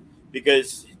again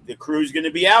because the crew's going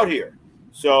to be out here.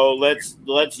 So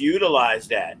let's utilize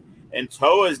that. And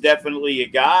Toa is definitely a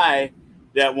guy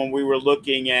that when we were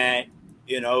looking at,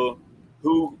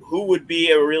 who would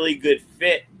be a really good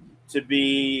fit to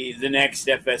be the next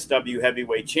FSW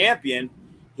heavyweight champion,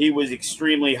 he was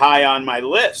extremely high on my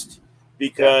list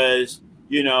because,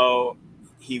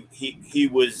 he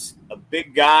was a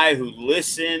big guy who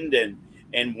listened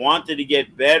and wanted to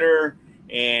get better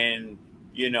and,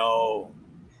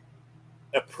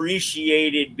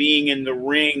 appreciated being in the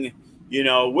ring,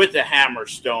 with the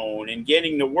Hammerstone and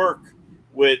getting to work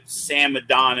with Sam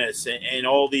Adonis and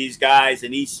all these guys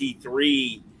and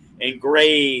EC3 and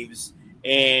Graves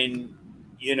and,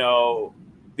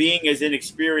 being as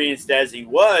inexperienced as he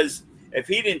was, if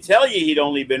he didn't tell you he'd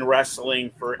only been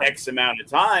wrestling for X amount of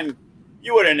time,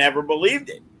 you would have never believed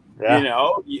it.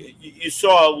 Yeah. You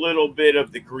saw a little bit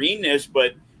of the greenness,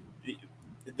 but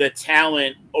the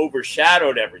talent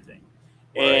overshadowed everything.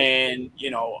 Right. And,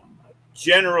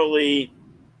 generally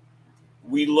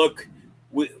we look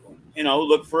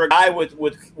for a guy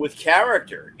with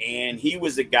character. And he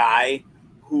was a guy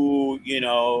who,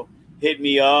 hit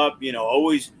me up,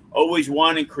 always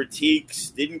wanting critiques,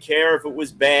 didn't care if it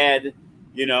was bad.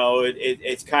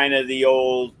 It's kind of the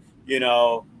old,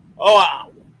 let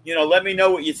me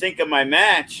know what you think of my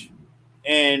match.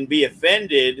 and be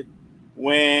offended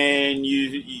when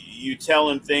you tell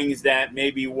him things that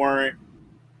maybe weren't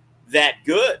that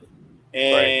good.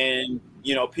 And,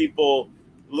 people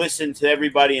listen to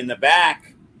everybody in the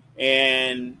back,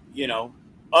 and,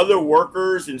 other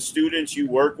workers and students you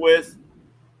work with,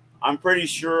 I'm pretty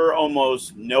sure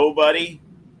almost nobody,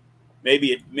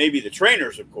 maybe the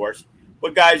trainers, of course,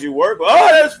 but guys you work with, oh,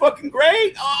 that was fucking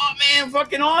great. Oh, man,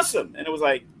 fucking awesome. And it was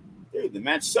like, dude, the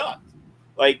match sucked.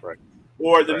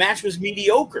 Or the match was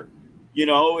mediocre.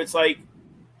 It's like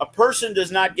a person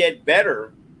does not get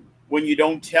better when you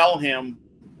don't tell him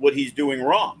what he's doing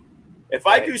wrong. If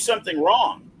I do something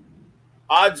wrong,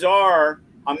 odds are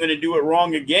I'm going to do it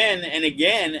wrong again and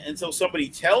again until somebody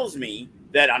tells me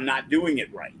that I'm not doing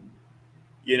it right.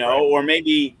 Or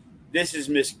maybe this is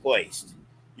misplaced.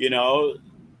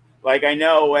 Like I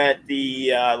know at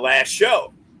the last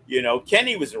show,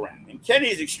 Kenny was around, and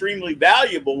Kenny's extremely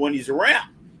valuable when he's around,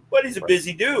 but he's a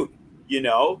busy dude.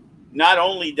 Not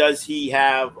only does he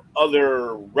have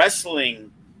other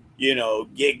wrestling,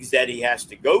 gigs that he has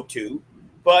to go to,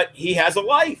 but he has a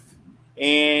life.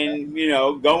 And,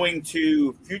 going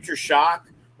to Future Shock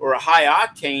or a High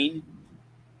Octane,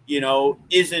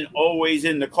 isn't always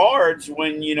in the cards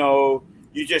when, you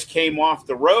just came off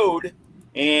the road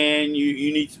and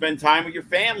you need to spend time with your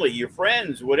family, your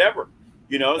friends, whatever,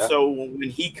 So when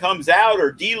he comes out,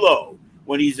 or D-Lo,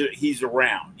 when he's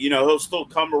around, he'll still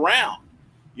come around,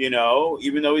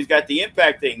 even though he's got the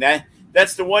Impact thing.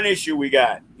 That's the one issue we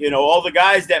got. All the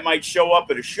guys that might show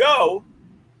up at a show,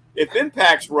 if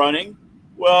Impact's running,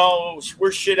 well,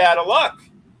 we're shit out of luck,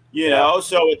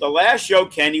 So at the last show,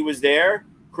 Kenny was there.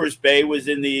 Chris Bay was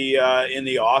in the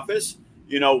office,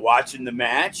 watching the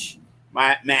matches,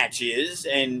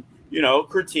 and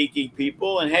critiquing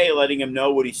people, and hey, letting him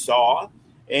know what he saw,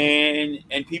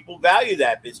 and people value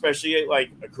that, especially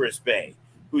like a Chris Bay,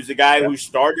 who's the guy who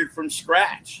started from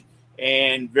scratch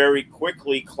and very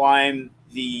quickly climbed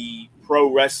the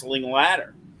pro wrestling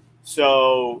ladder.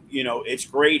 So, it's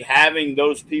great having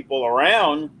those people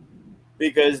around,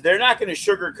 because they're not going to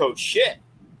sugarcoat shit.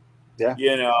 Yeah.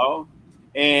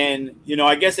 And,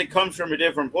 I guess it comes from a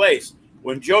different place.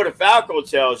 When Joe DeFalco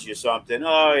tells you something,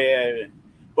 oh, yeah.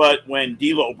 But when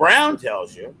D'Lo Brown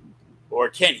tells you, or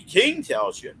Kenny King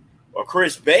tells you, or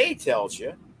Chris Bay tells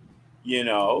you,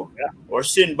 or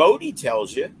Sin Bodhi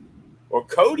tells you, or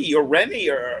Cody or Remy,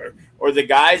 or the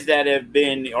guys that have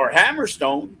been, or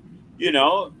Hammerstone,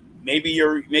 maybe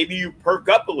you perk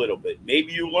up a little bit.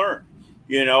 Maybe you learn.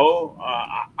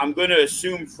 I'm going to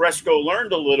assume Fresco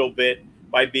learned a little bit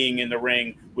by being in the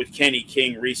ring with Kenny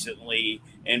King recently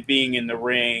and being in the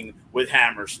ring with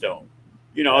Hammerstone.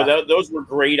 Those were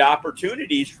great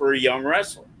opportunities for a young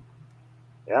wrestler.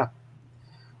 Yeah.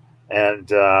 And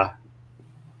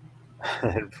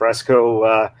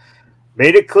Fresco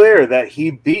made it clear that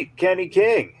he beat Kenny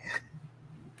King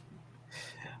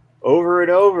over and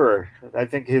over. I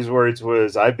think his words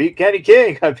was, I beat Kenny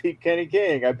King. I beat Kenny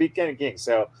King. I beat Kenny King.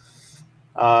 So,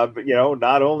 but,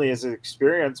 not only is it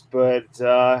experience, but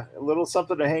a little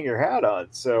something to hang your hat on.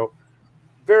 So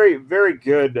very, very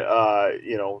good,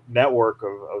 network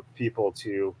of people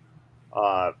to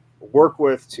work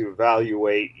with, to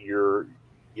evaluate your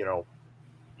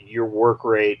work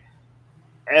rate,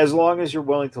 as long as you're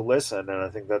willing to listen. And I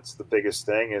think that's the biggest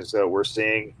thing, is that we're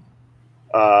seeing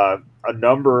a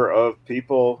number of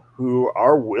people who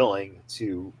are willing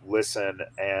to listen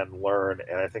and learn.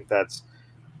 And I think that's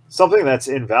something that's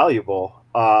invaluable,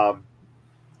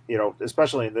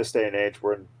 especially in this day and age,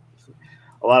 where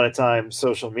a lot of times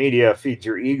social media feeds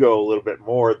your ego a little bit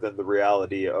more than the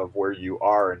reality of where you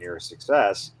are and your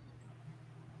success.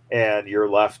 And you're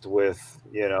left with,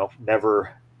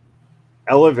 never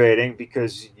elevating,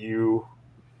 because you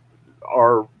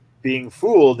are being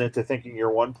fooled into thinking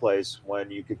you're one place when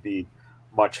you could be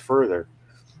much further.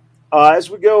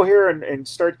 As we go here and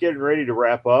start getting ready to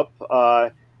wrap up,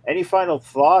 any final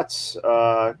thoughts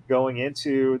going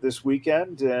into this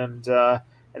weekend, and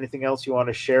anything else you want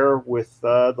to share with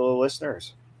the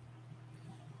listeners?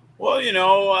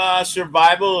 Well,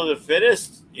 survival of the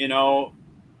fittest,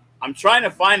 I'm trying to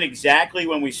find exactly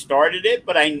when we started it,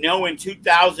 but I know in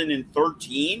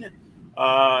 2013,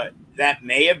 that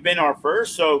may have been our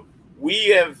first. So we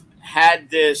have had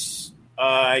this,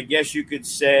 I guess you could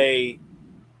say,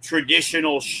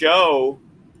 traditional show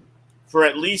for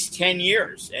at least 10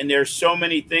 years. And there's so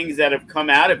many things that have come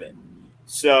out of it.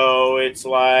 So it's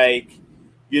like,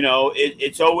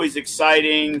 it's always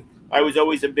exciting. I was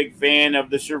always a big fan of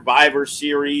the Survivor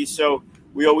Series. So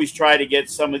we always try to get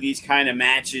some of these kind of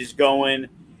matches going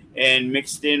and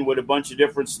mixed in with a bunch of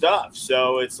different stuff.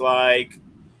 So it's like,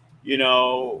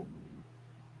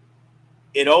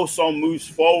 it also moves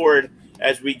forward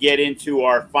as we get into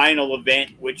our final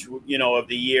event, which, of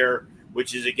the year,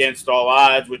 which is against all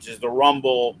odds, which is the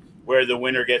Rumble, where the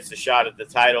winner gets the shot at the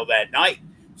title that night.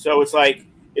 So it's like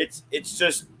it's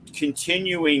just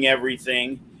continuing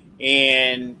everything,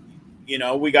 and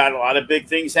we got a lot of big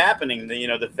things happening.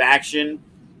 The faction,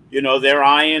 they're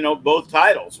eyeing both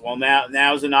titles. Well,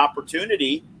 now's an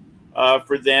opportunity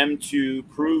for them to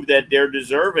prove that they're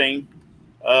deserving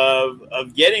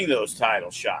of getting those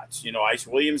title shots. Ice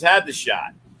Williams had the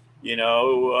shot.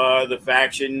 The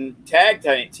faction tag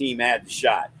team had the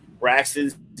shot.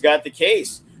 Braxton's got the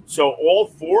case. So all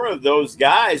four of those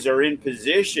guys are in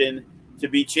position to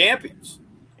be champions.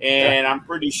 And I'm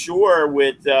pretty sure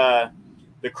with the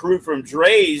crew from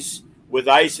Dre's, with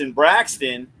Ice and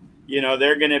Braxton,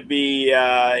 they're going to be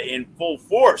in full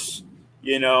force.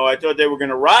 I thought they were going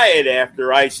to riot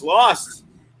after Ice lost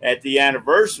at the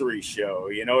anniversary show.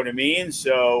 You know what I mean?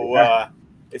 So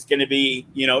it's going to be,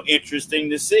 interesting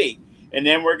to see. And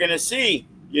then we're going to see,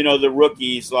 the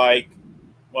rookies like,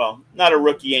 well, not a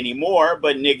rookie anymore,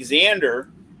 but Nick Xander,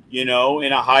 in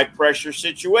a high-pressure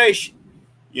situation.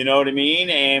 You know what I mean?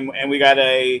 And we got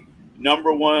a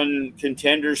number one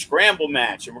contender scramble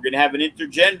match, and we're going to have an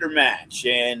intergender match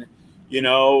and,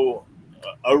 a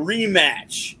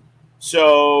rematch.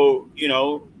 So,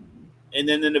 and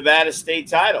then the Nevada State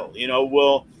title.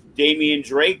 Will Damian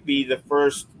Drake be the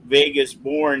first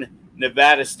Vegas-born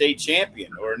Nevada State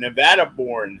champion or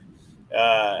Nevada-born,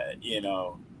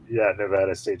 Yeah,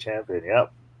 Nevada State champion.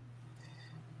 Yep.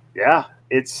 Yeah,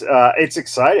 it's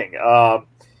exciting.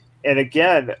 And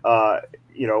again,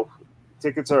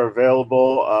 tickets are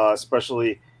available,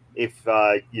 especially if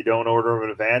you don't order them in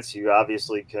advance. You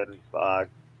obviously can,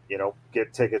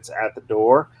 get tickets at the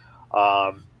door.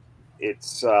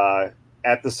 It's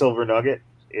at the Silver Nugget.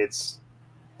 It's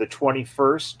the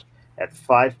 21st at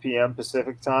 5 p.m.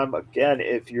 Pacific time. Again,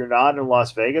 if you're not in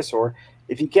Las Vegas or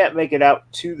if you can't make it out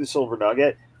to the Silver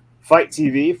Nugget, Fight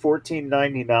TV,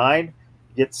 $14.99.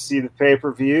 Get to see the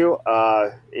pay-per-view.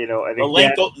 And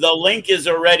the link is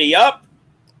already up.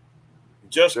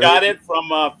 Just got it from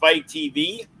Fight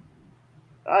TV.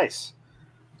 Nice.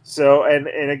 So, and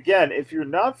again, if you're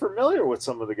not familiar with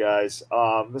some of the guys,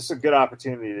 this is a good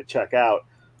opportunity to check out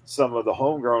some of the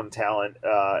homegrown talent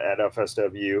at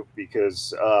FSW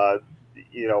because,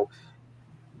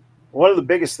 one of the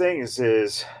biggest things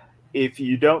is if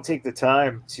you don't take the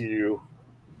time to,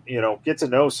 get to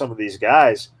know some of these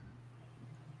guys,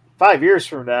 5 years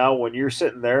from now, when you're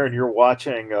sitting there and you're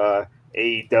watching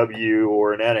AEW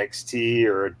or an NXT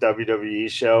or a WWE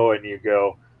show and you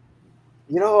go,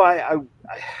 I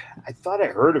thought I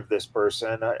heard of this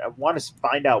person. I want to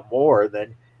find out more.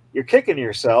 Then you're kicking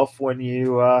yourself when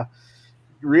you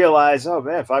realize, oh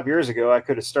man, 5 years ago I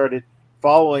could have started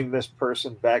following this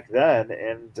person back then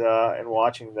and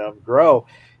watching them grow.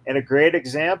 And a great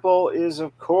example is,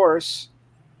 of course,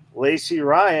 Lacey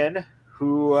Ryan,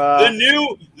 who the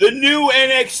new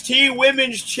NXT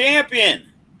Women's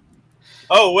Champion.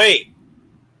 Oh wait,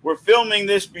 we're filming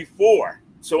this before,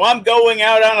 so I'm going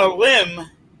out on a limb.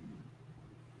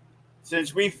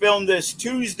 Since we filmed this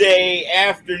Tuesday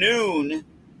afternoon,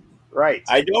 right?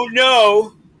 I don't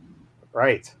know,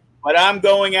 right? But I'm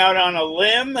going out on a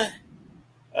limb.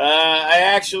 I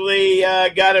actually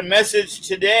got a message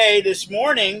this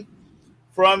morning,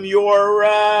 from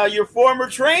your former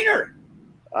trainer.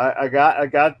 I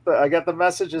got the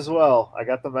message as well. I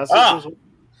got the message as well.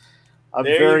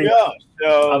 You go.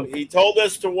 So he told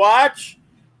us to watch.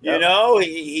 Yep.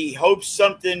 He hopes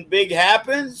something big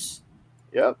happens.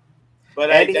 Yep.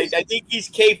 But I think he's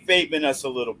kayfabing us a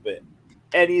little bit.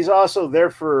 And he's also there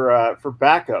for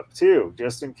backup too,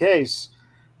 just in case,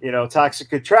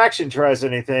 Toxic Attraction tries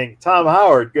anything. Tom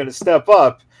Howard going to step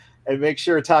up and make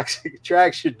sure Toxic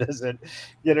Attraction doesn't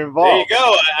get involved. There you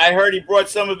go. I heard he brought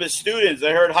some of his students.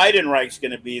 I heard Heidenreich's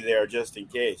going to be there just in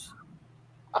case.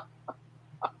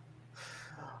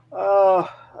 I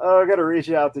got to reach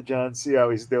out to John, see how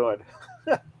he's doing.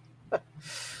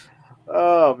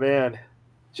 Oh man,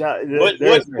 John.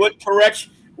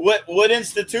 What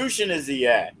institution is he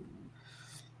at?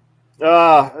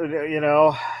 Knock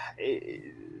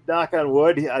on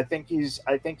wood. I think he's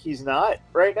not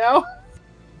right now.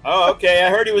 Oh, okay. I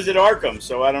heard he was at Arkham,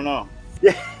 so I don't know.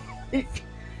 Yeah,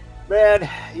 man.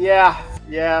 Yeah.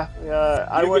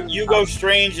 Hugo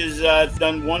Strange has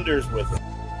done wonders with him.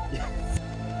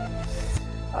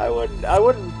 I wouldn't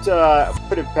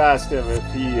put it past him if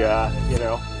he,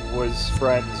 was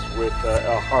friends with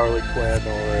a Harley Quinn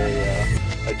or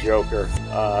a Joker.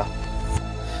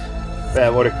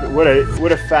 Man, what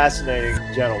a fascinating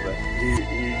gentleman.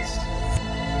 He's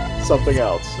something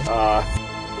else.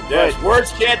 Yes,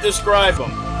 words can't describe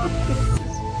him.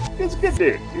 He's a good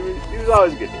dude. He was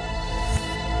always a good dude.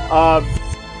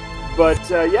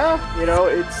 It's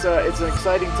an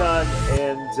exciting time,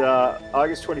 and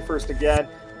August 21st again,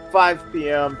 5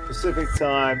 p.m. Pacific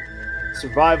time,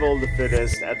 Survival of the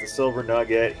Fittest at the Silver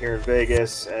Nugget here in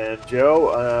Vegas. And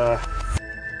Joe,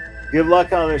 good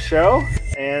luck on the show,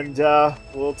 and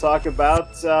we'll talk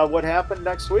about what happened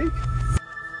next week.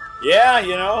 Yeah,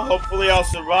 hopefully I'll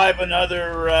survive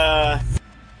another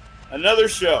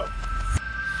show.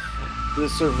 The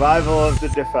survival of the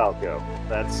DeFalco.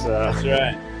 That's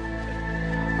right.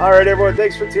 All right, everyone.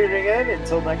 Thanks for tuning in.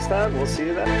 Until next time, we'll see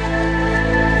you then.